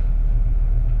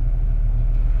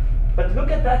 But look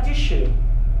at that tissue.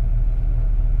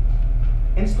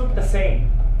 And it's look the same.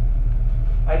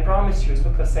 I promise you, it's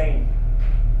look the same.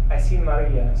 I see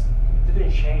Maria, it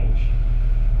didn't change.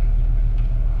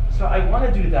 So I want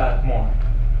to do that more.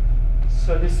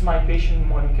 So this is my patient,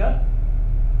 Monica.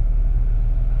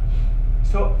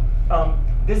 So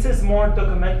this is more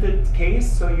documented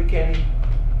case, so you can,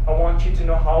 I want you to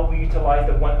know how we utilize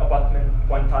the one abutment,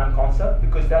 one time concept,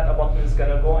 because that abutment is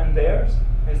gonna go in there.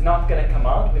 It's not gonna come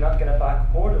out, we're not gonna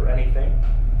backport or anything.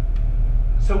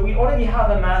 So we already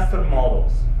have a master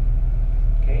models,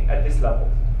 okay, at this level.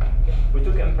 Okay. We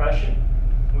took impression,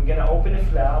 we're gonna open a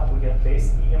flap, we're gonna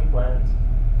place the implant,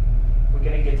 we're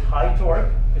gonna get high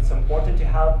torque. It's important to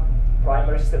have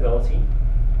primary stability.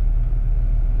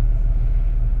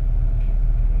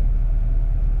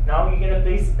 Now you're going to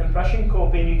place impression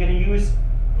coping. You're going to use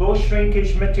low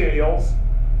shrinkage materials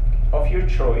of your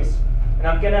choice. And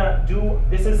I'm going to do,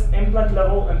 this is implant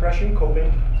level impression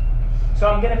coping. So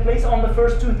I'm going to place on the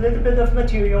first tooth a little bit of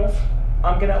materials.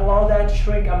 I'm going to allow that to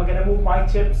shrink. I'm going to move my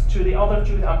tips to the other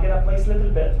tooth. I'm going to place a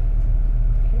little bit.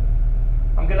 Okay.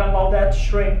 I'm going to allow that to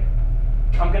shrink.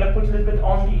 I'm going to put a little bit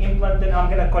on the implant, then I'm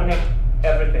going to connect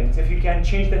everything. So if you can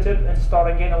change the tip and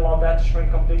start again, allow that to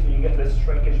shrink completely, you get less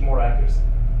shrinkage, more accuracy.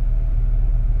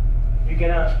 You're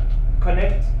gonna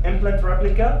connect implant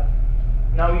replica.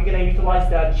 Now you're gonna utilize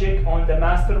that jig on the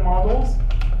master models.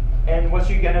 And what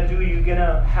you're gonna do, you're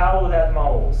gonna hollow that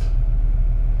models.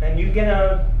 And you're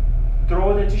gonna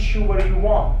draw the tissue where you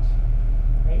want.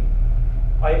 Right?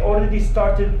 I already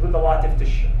started with a lot of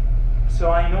tissue.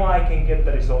 So I know I can get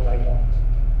the result I want.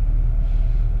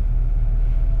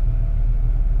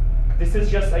 This is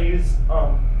just, I use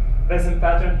resin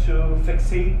pattern to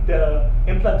fixate the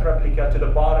implant replica to the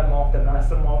bottom of the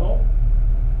master model.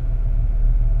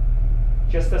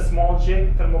 Just a small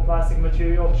jig, thermoplastic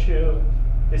material to,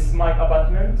 this is my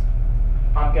abutment.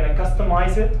 I'm gonna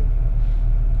customize it,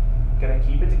 gonna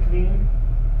keep it clean,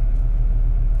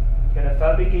 gonna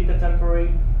fabricate the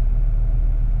temporary,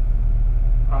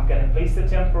 I'm gonna place the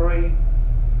temporary,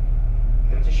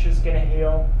 the tissue is gonna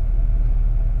heal,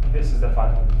 and this is the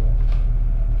final result.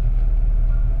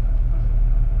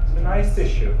 It's a nice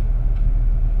tissue.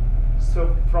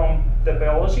 So from the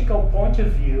biological point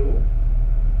of view,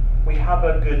 we have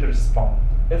a good response.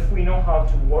 If we know how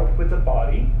to work with the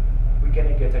body, we're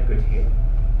gonna get a good healing.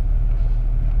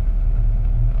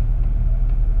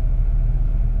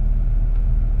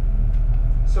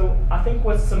 So I think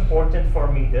what's important for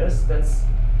me is that's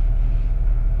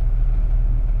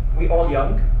we all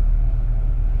young,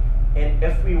 and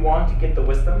if we want to get the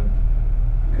wisdom,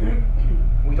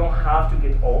 we don't have to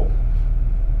get old.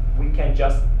 We can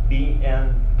just be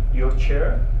in your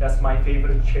chair. That's my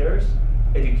favorite chairs,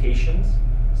 educations.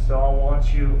 So I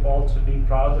want you all to be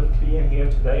proud of being here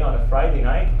today on a Friday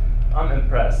night. I'm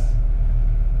impressed.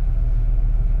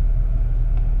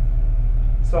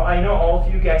 So I know all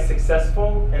of you guys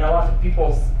successful, and a lot of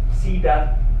people see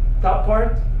that top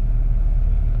part,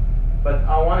 but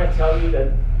I want to tell you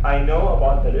that I know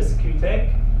about the risk you take,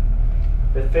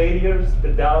 the failures,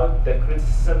 the doubt, the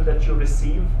criticism that you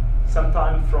receive,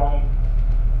 sometimes from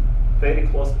very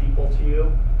close people to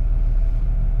you,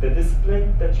 the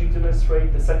discipline that you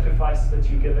demonstrate, the sacrifice that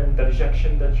you give in, the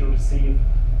rejection that you receive,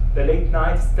 the late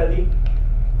night study,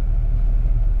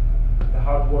 the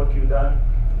hard work you've done,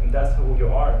 and that's who you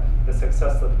are, the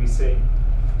success that we see.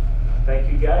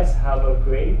 Thank you guys, have a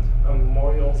great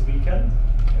Memorial's weekend,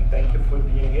 and thank you for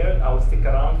being here. I will stick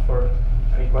around for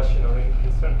any question or any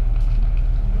concern.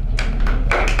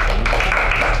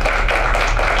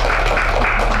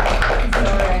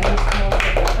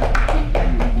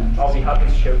 I'll be happy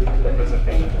to share with you the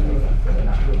presentation.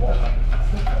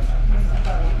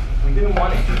 We didn't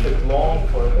want to keep it long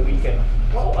for the weekend.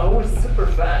 Well, I was super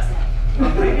fast.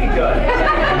 I'm really good.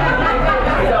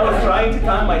 Because I was trying to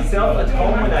time myself at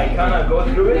home when I kind of go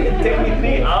through it. It took me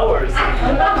 3 hours.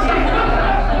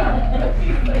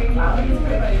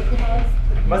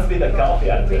 Must be the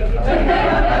coffee, I think.